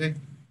 Okay.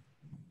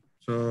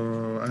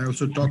 So I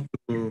also talked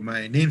to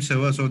my name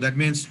server. So that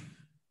means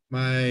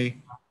my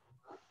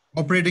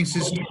operating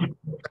system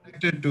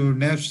connected to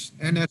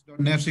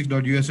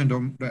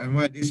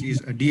ns.nav6.usn.my. This is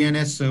a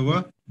DNS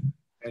server,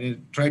 and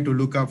it tried to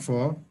look up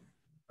for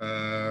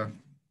a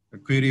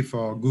query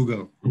for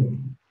Google,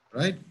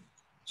 right?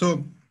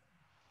 So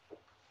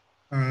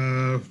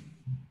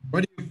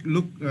what you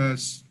look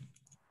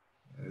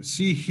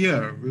see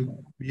here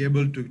will be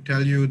able to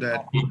tell you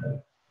that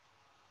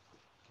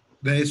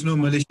there is no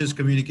malicious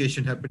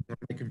communication happening on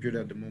my computer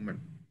at the moment.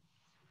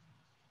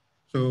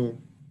 So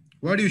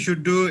what you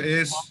should do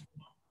is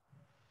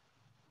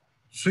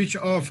switch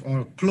off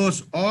or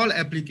close all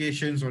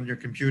applications on your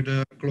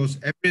computer, close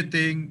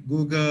everything,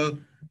 Google,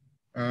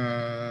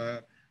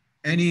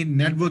 any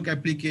network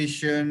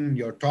application,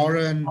 your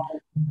torrent,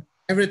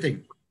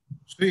 everything.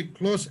 So you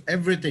close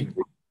everything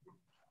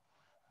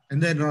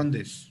and then run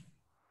this.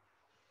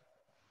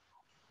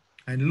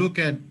 And look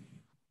at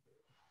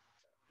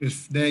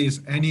if there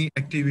is any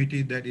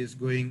activity that is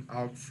going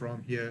out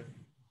from here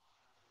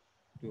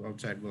to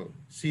outside world.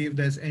 See if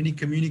there's any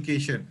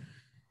communication.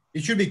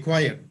 It should be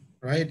quiet,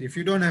 right? If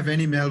you don't have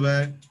any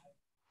malware,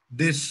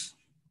 this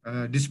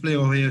display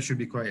over here should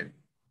be quiet.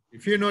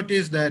 If you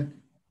notice that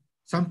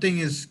something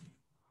is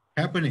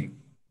happening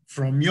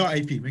from your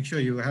IP, make sure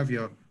you have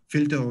your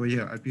filter over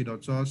here,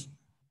 IP.source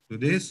to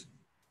this.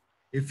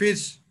 If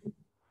it's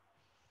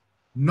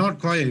not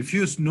quiet, if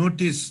you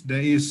notice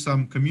there is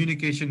some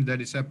communication that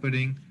is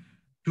happening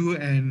to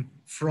and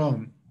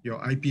from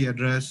your IP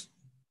address,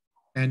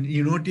 and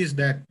you notice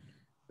that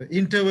the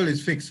interval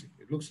is fixed,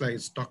 it looks like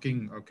it's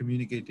talking or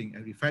communicating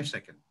every 5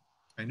 seconds.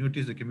 I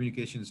notice the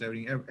communication is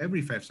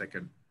every 5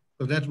 seconds.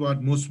 So that's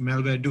what most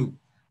malware do.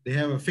 They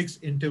have a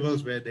fixed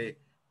intervals where they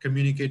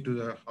communicate to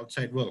the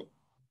outside world.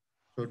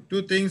 So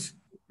two things,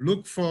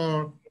 look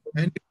for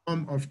any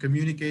form of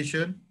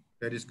communication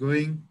that is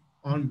going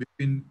on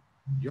between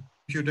your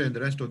computer and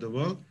the rest of the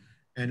world,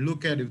 and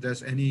look at if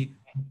there's any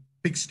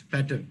fixed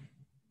pattern,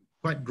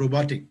 quite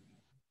robotic,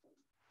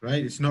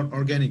 right? It's not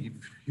organic. If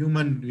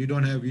human, we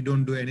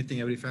don't do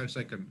anything every 5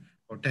 seconds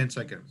or 10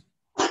 seconds.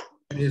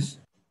 It is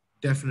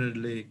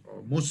definitely,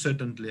 or most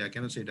certainly, I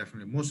cannot say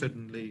definitely, most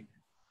certainly,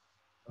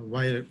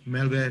 via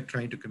malware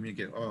trying to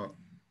communicate. Or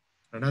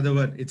another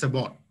word, it's a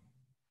bot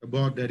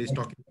that is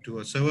talking to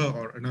a server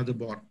or another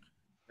bot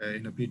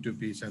in a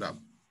P2P setup,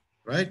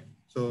 right?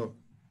 So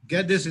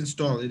get this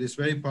installed. It is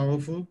very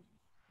powerful.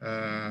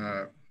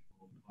 Uh,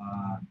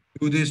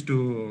 do this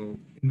to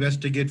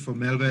investigate for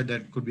malware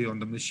that could be on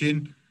the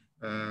machine.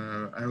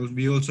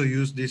 We also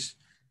use this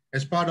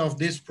as part of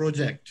this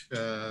project,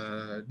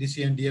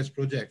 DCNDS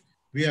project.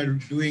 We are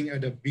doing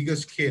at a bigger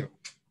scale,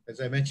 as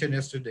I mentioned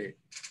yesterday.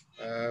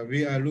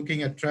 We are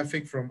looking at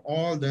traffic from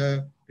all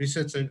the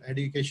research and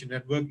education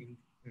network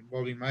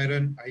involving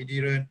MyRun,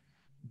 ID2,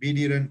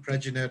 BD-Run,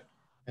 Preginet,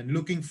 and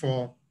looking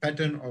for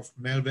pattern of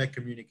malware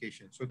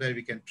communication so that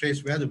we can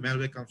trace where the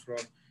malware comes from,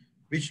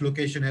 which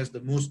location has the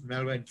most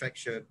malware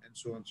infection, and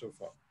so on and so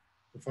forth.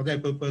 So for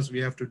that purpose, we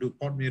have to do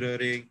port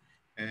mirroring,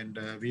 and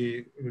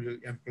we will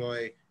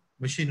employ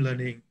machine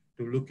learning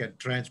to look at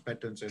trends,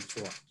 patterns, and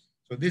so on.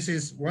 So this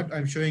is what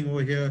I'm showing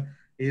over here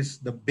is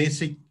the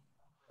basic,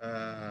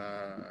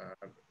 the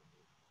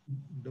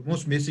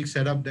most basic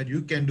setup that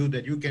you can do,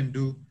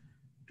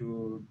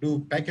 to do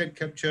packet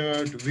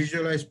capture, to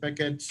visualize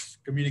packets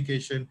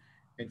communication,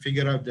 and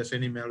figure out if there's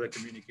any malware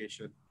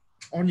communication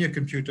on your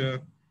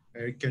computer.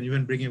 You can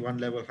even bring it one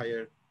level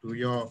higher to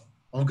your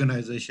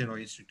organization or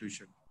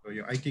institution. So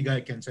your IT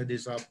guy can set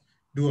this up,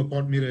 do a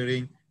port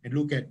mirroring, and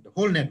look at the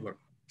whole network,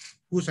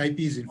 whose IP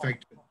is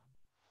infected,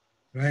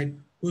 right?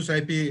 Whose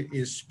IP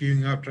is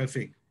spewing out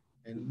traffic,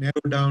 and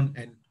narrow down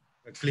and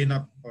clean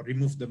up or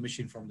remove the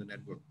machine from the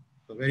network.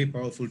 So very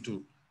powerful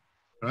tool,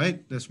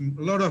 right? There's a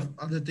lot of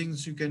other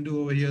things you can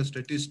do over here.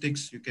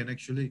 Statistics, you can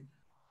actually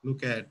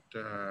look at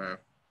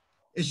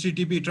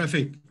HTTP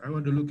traffic. I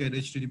want to look at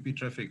HTTP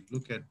traffic,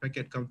 look at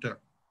packet counter,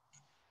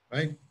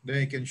 right?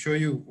 Then I can show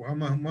you how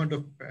amount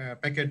of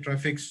packet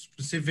traffic,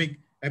 specific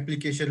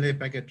application layer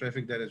packet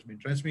traffic that has been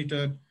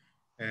transmitted,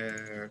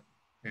 uh,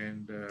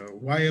 and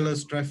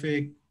wireless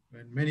traffic,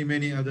 and many,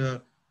 many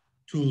other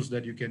tools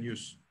that you can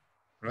use,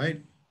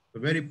 right? A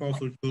very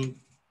powerful tool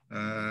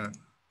uh,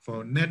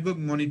 for network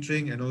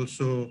monitoring and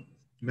also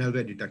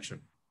malware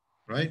detection,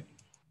 right?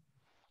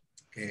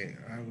 Okay,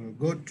 I will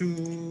go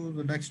to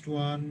the next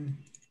one.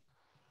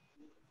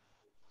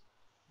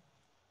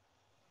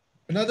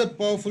 Another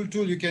powerful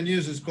tool you can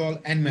use is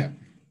called Nmap.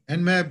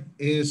 Nmap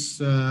is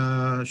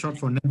short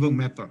for network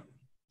mapper.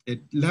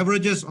 It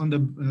leverages on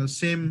the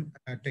same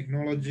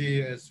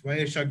technology as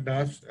Wireshark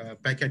does,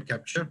 packet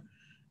capture.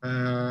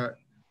 Uh,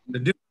 the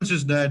difference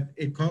is that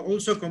it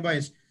also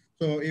combines.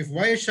 So if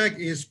Wireshark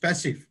is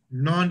passive,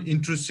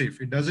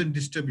 non-intrusive, it doesn't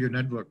disturb your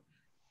network.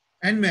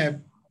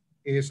 Nmap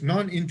is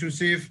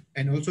non-intrusive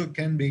and also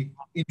can be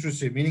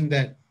intrusive, meaning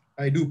that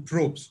I do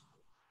probes.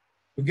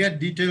 To get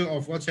detail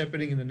of what's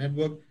happening in the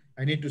network,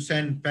 I need to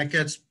send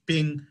packets,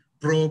 ping,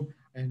 probe,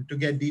 and to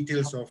get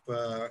details of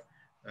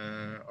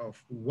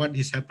what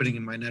is happening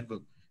in my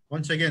network.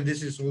 Once again,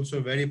 this is also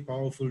a very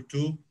powerful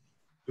tool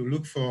to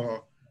look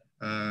for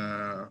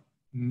uh,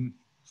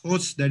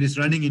 hosts that is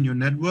running in your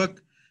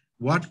network,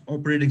 what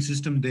operating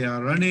system they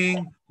are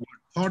running, what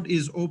port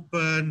is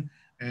open,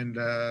 and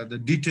the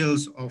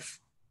details of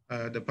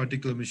the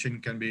particular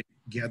machine can be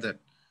gathered.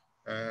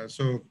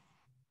 So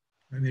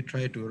let me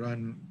try to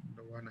run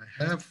the one I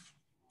have.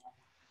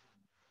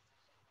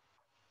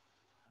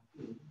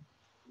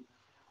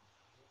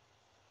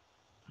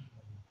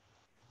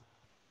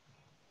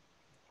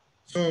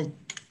 So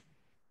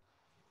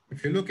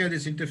if you look at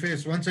this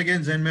interface, once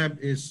again, ZenMap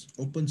is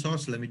open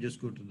source. Let me just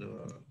go to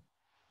the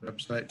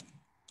website,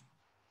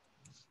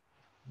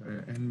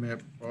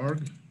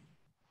 nmap.org.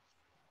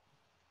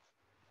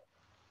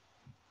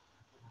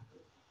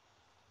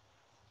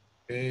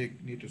 Okay,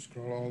 need to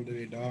scroll all the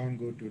way down,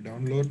 go to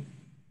download.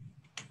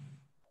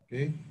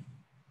 Okay,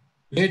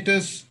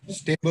 latest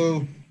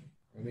stable,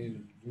 let me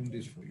zoom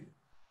this for you.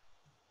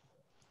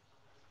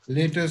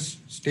 Latest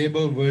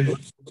stable version,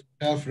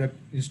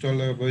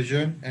 self-installer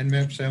version,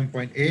 nmap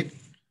 7.8.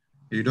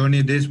 You don't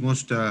need this.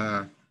 Most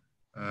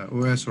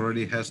OS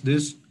already has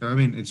this. I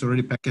mean, it's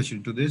already packaged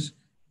into this.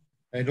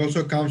 It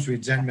also comes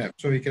with ZenMap.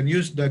 So you can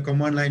use the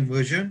command line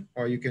version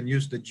or you can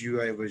use the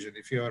GUI version.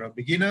 If you are a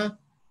beginner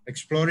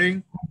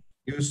exploring,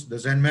 use the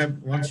ZenMap.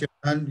 Once you're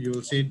done, you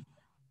will see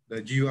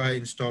the GUI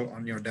installed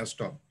on your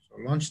desktop. So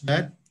launch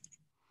that,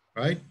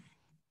 right?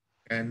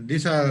 And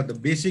these are the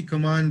basic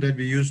command that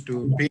we use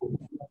to ping.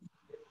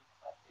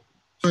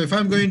 So if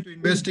I'm going to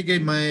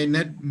investigate my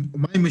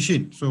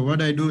machine, so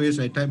what I do is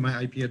I type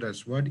my IP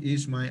address. What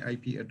is my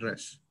IP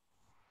address?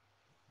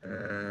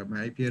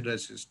 My IP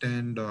address is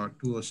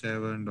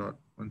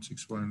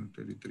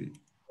 10.207.161.33.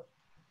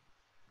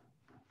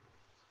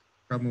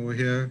 Come over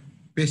here,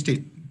 paste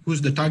it.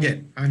 Who's the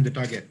target? I'm the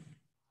target.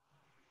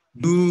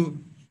 Do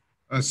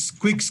A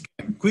quick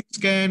scan. Quick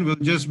scan will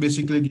just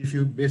basically give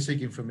you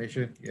basic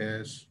information.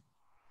 Yes.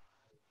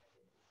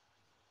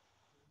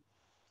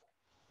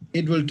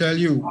 It will tell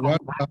you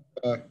what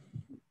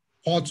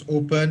ports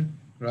open,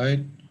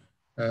 right?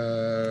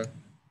 So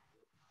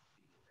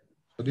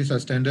these are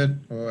standard.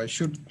 Oh, I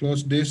should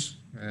close this.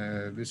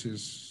 This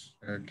is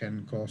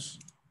can cause.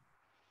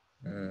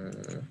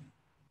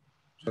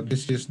 So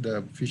this is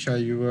the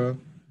fisheye URL,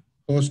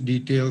 host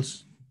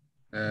details,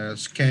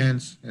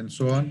 scans, and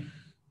so on.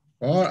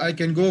 Or I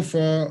can go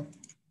for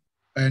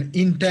an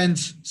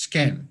intense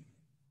scan.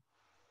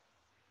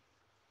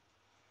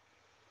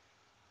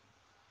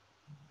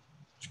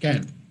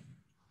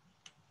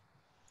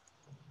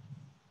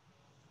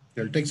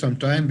 It'll take some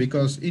time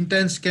because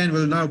intense scan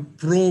will now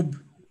probe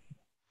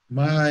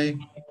my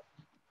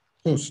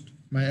host,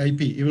 my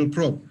IP. It will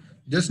probe.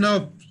 Just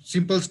now,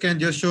 simple scan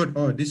just showed,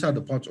 oh, these are the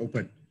ports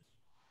open.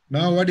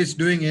 Now what it's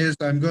doing is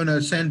I'm going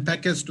to send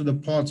packets to the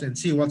ports and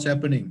see what's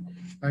happening.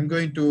 I'm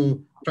going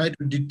to try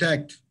to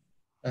detect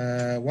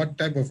what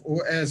type of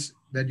OS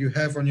that you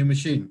have on your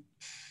machine,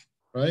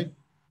 right?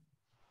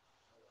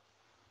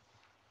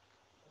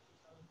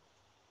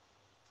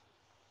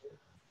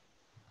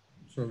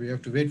 So we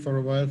have to wait for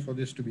a while for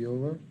this to be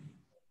over.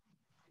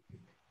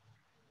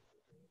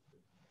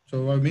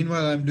 So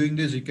meanwhile, I'm doing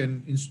this, you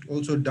can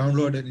also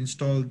download and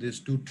install these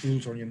two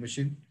tools on your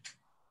machine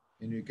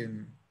and you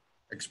can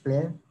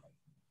explore.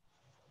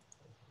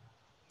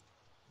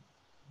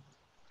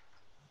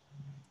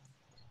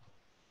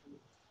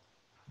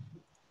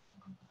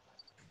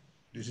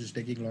 This is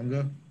taking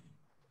longer.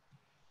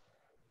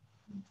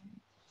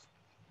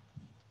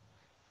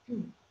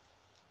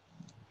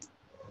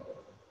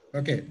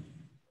 Okay,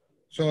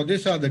 so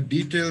these are the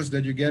details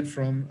that you get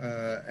from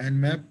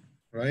Nmap,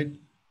 right?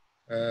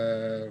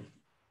 Where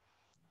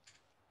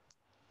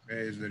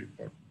is the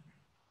report?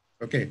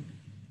 Okay,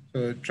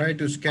 so try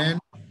to scan.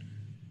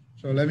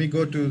 So let me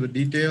go to the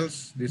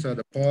details. These are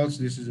the ports.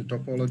 This is the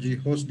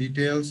topology, host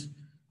details. It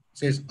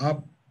says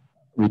up.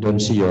 We don't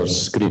see your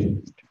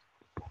screen.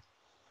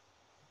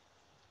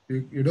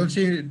 You don't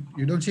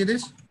see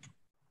this?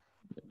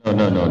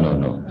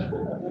 No.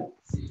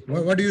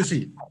 What do you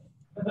see?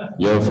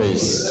 Your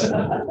face.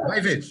 My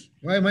face.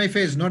 Why my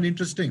face? Not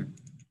interesting.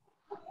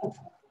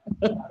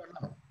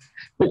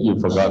 You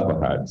forgot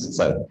perhaps.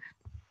 So,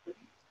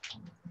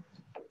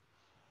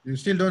 You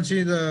still don't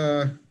see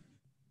the.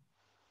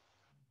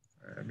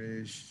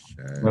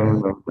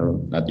 no,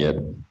 not yet.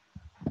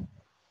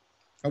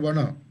 How about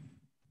now?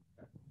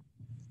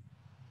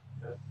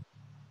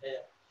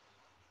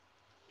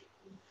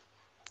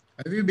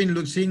 Have you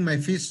been seeing my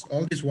face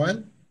all this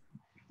while?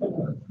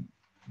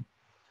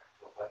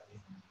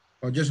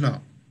 Or just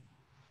now?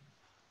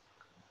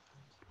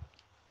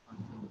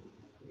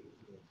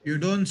 You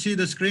don't see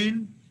the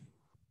screen?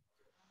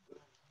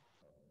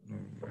 No,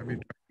 let me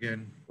try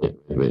again.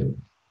 Wait.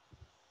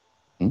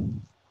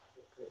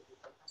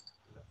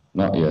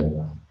 Not yet.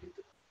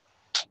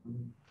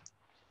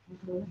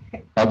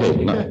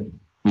 Okay, no,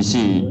 we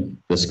see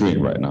the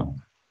screen right now.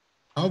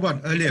 How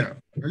about earlier?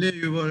 Earlier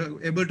you were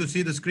able to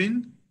see the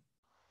screen?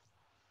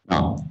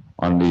 No,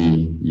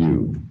 only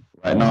you.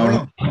 Right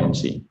now, I don't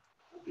see.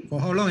 For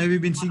how long have you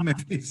been seeing my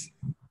face?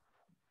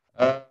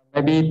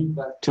 Maybe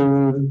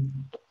 3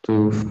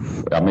 to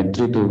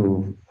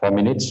 4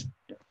 minutes.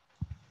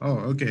 Oh,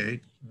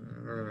 okay.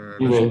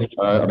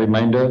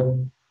 Reminder,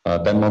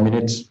 10 more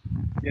minutes.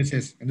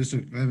 Yes,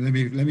 understood.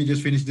 Let me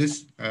just finish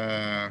this.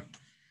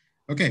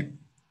 Okay.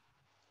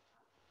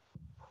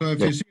 So if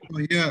you see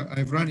over here,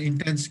 I've run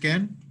intense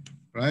scan,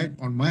 right,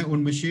 on my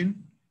own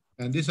machine.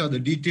 And these are the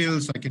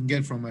details I can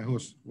get from my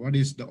host. What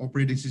is the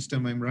operating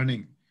system I'm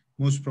running?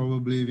 Most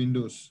probably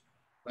Windows.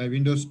 By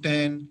Windows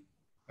 10,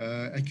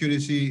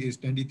 accuracy is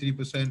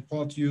 93%.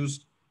 Ports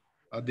used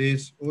are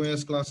this.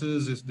 OS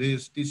classes is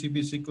this.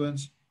 TCP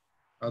sequence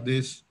are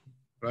this,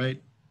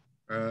 right?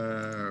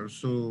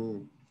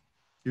 So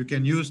you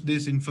can use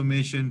this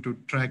information to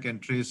track and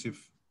trace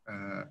if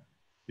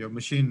your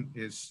machine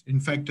is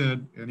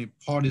infected, any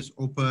port is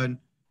open,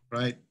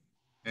 right?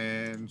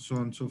 And so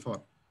on and so forth.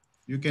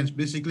 You can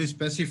basically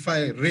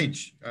specify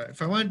range.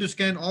 If I want to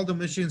scan all the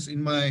machines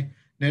in my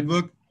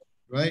network,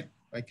 right?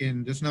 I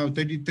can just now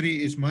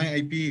 33 is my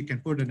IP, you can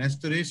put an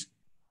asterisk.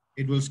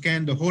 It will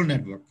scan the whole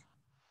network,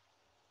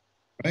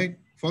 right?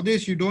 For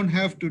this, you don't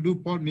have to do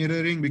port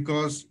mirroring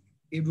because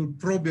it will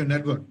probe your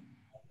network.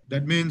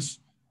 That means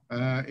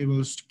it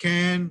will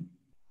scan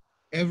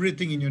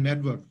everything in your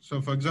network.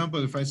 So for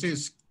example, if I say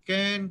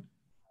scan,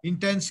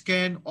 intense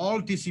scan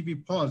all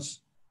TCP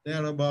ports,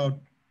 there are about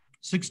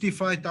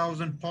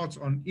 65,000 ports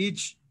on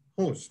each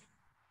host.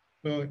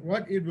 So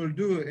what it will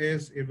do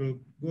is it will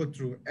go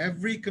through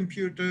every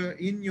computer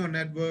in your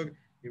network.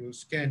 It will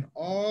scan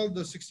all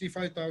the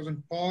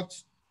 65,000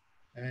 ports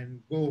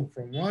and go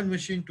from one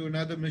machine to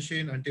another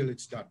machine until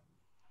it's done.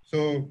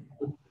 So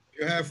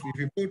if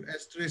you put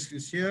asterisk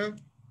is here,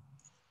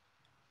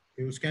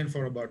 it will scan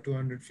for about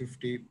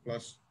 250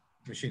 plus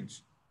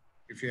machines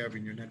if you have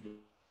in your network.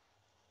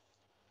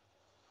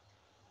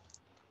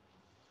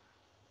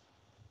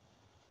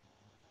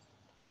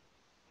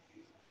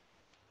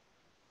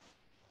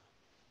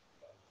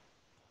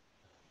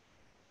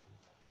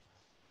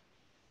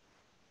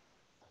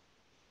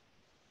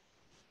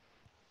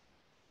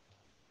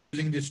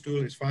 using this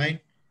tool is fine,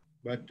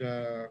 but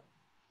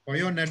for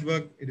your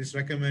network, it is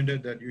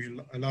recommended that you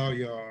should allow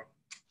your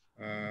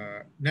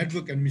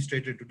network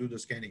administrator to do the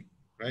scanning,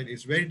 right?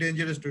 It's very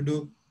dangerous to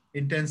do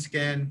intense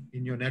scan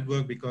in your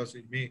network because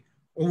it may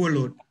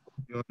overload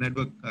your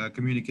network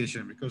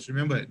communication. Because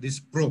remember, these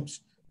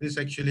probes, this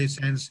actually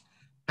sends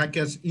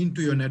packets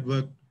into your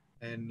network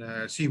and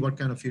see what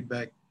kind of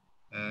feedback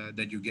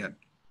that you get,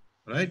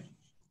 right?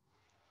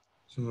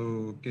 So,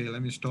 okay,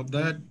 let me stop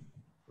that.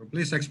 So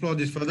please explore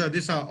this further.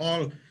 These are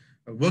all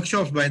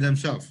workshops by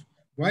themselves.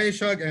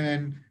 Wireshark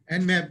and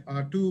Nmap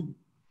are two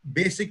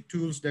basic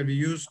tools that we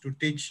use to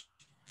teach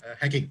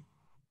hacking,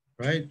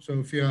 right? So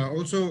if you are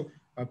also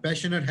a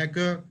passionate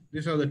hacker,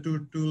 these are the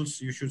two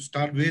tools you should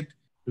start with,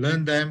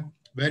 learn them,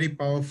 very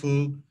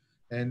powerful.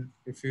 And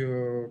if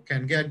you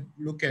can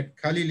look at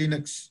Kali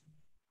Linux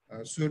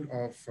suite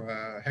of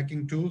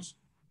hacking tools,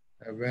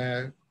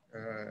 where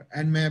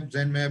Nmap,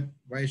 Zenmap,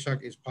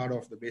 Wireshark is part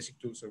of the basic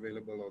tools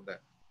available on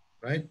that,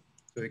 right?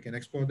 So you can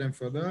explore them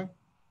further.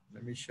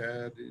 Let me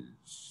share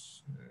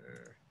this.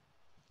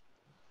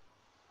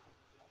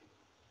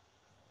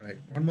 Right,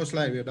 one more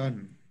slide, we're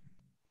done.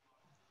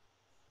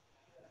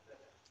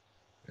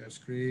 Share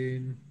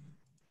screen.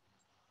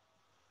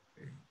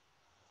 Okay.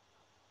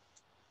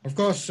 Of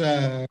course,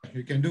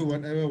 you can do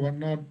whatever,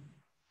 whatnot.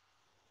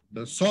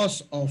 The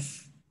source of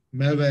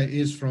malware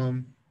is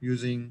from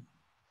using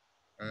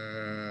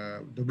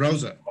the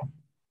browser,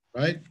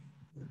 right?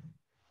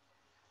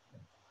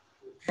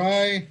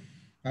 Try,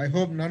 I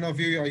hope none of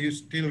you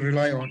still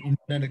rely on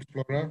Internet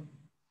Explorer.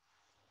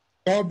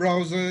 Tor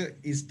browser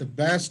is the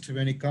best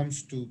when it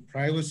comes to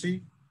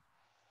privacy,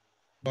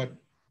 but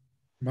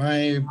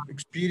my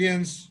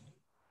experience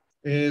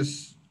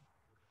is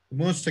the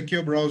most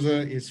secure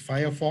browser is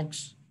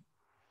Firefox,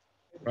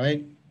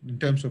 right? In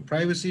terms of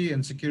privacy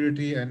and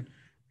security and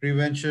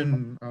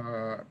prevention,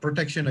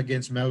 protection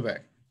against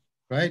malware,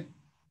 right?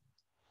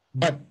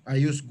 But I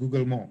use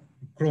Google more,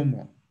 Chrome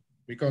more,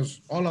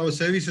 because all our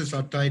services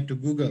are tied to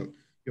Google.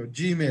 Your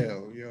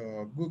Gmail,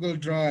 your Google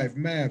Drive,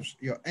 Maps,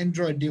 your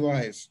Android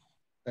device,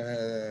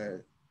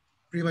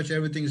 pretty much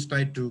everything is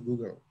tied to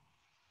Google.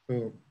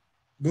 So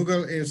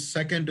Google is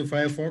second to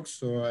Firefox,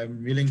 so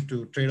I'm willing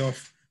to trade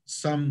off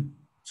some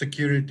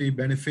security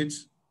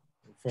benefits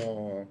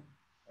for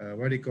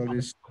what do you call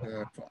this,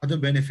 for other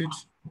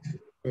benefits.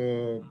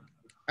 So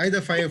either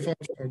Firefox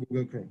or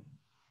Google Chrome,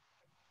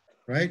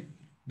 right?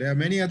 There are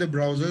many other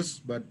browsers,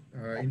 but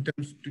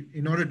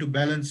in order to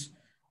balance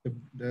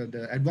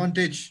the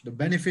advantage, the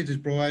benefits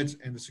it provides,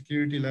 and the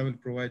security level it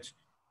provides,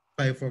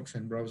 Firefox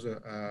and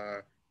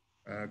browser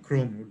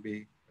Chrome would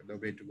be the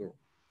way to go.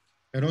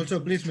 And also,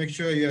 please make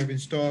sure you have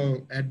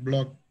installed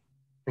AdBlock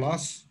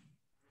Plus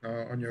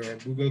on your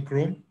Google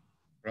Chrome,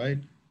 right?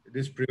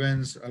 This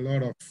prevents a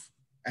lot of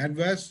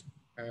adverse.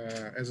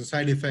 As a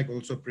side effect,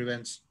 also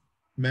prevents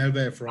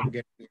malware from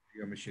getting into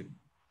your machine.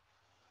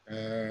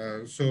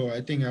 So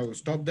I think I will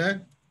stop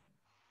there.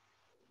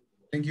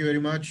 Thank you very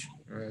much.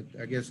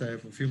 I guess I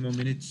have a few more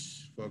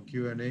minutes for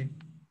Q&A.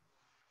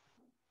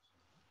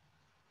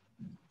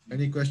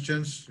 Any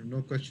questions? If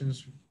no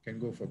questions, can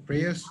go for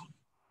prayers.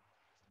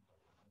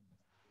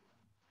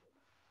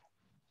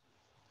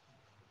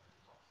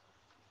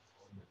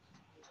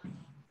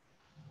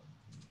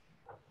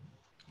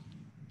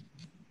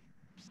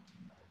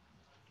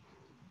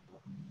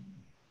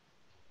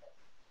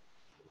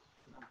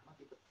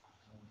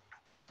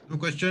 No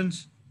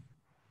questions?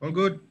 All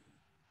good?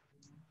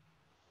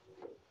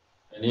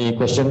 Any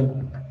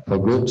question for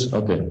good?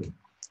 Okay.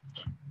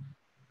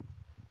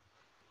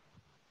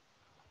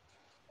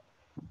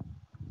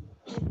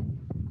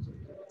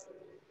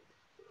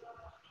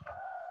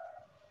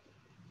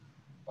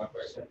 One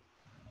question.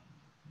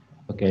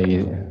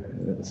 Okay,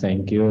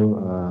 thank you,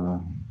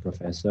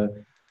 Professor.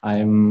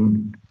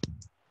 I'm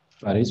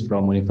Faris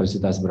from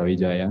Universitas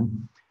Brawijaya.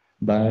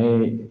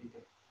 By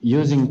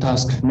using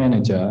Task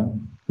Manager,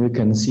 we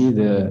can see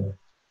the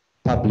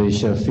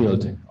publisher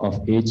field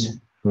of each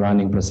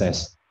running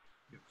process.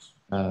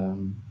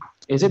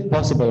 Is it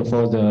possible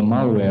for the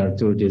malware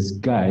to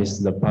disguise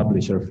the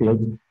publisher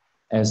field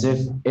as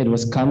if it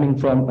was coming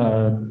from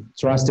a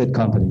trusted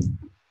company?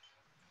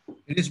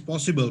 It is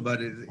possible,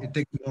 but it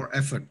takes more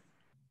effort.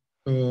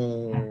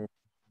 So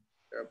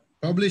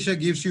publisher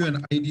gives you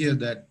an idea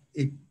that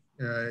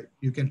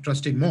you can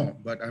trust it more,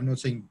 but I'm not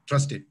saying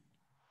trust it,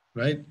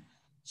 right?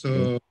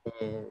 So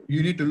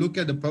you need to look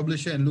at the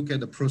publisher and look at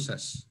the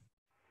process.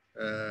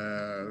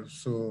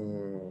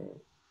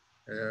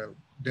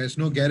 There's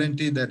no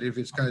guarantee that if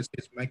it's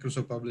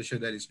Microsoft publisher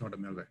that it's not a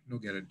malware. No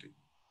guarantee.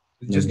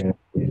 It's just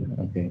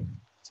okay.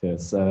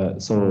 Yes.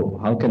 So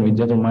how can we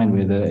determine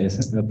whether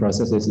the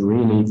process is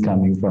really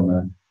coming from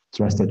a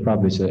trusted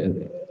publisher?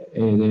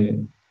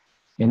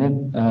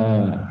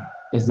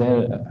 Is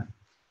there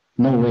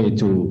no way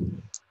to?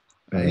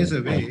 There is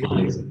a way.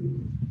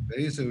 There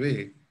is a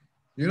way.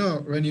 You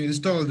know, when you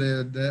install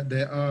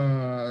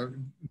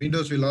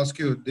Windows will ask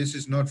you, this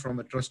is not from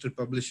a trusted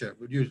publisher.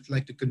 Would you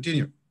like to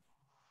continue?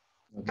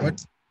 Okay.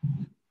 What?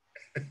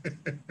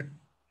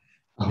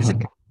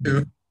 Okay.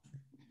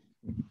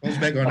 falls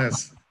back on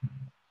us.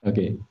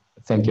 Okay,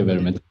 thank you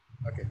very much.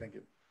 Okay, thank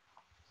you.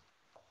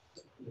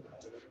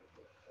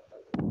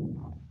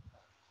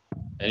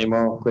 Any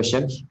more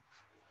questions?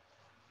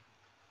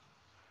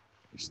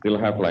 We still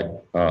have like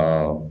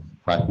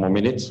 5 more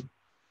minutes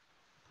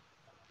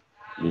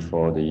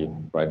before the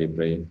Friday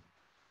prayer.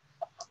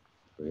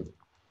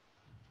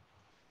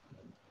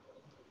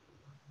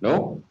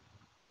 No?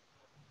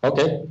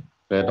 Okay,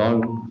 later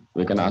on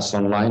we can ask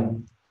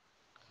online.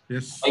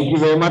 Yes. Thank you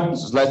very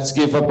much. Let's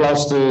give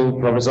applause to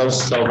Professor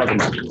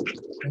Salvatore.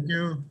 Thank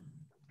you.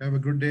 Have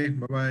a good day.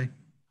 Bye-bye.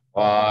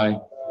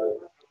 Bye.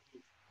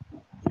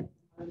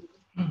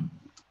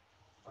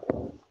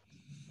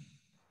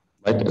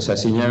 Baik,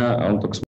 sesinya untuk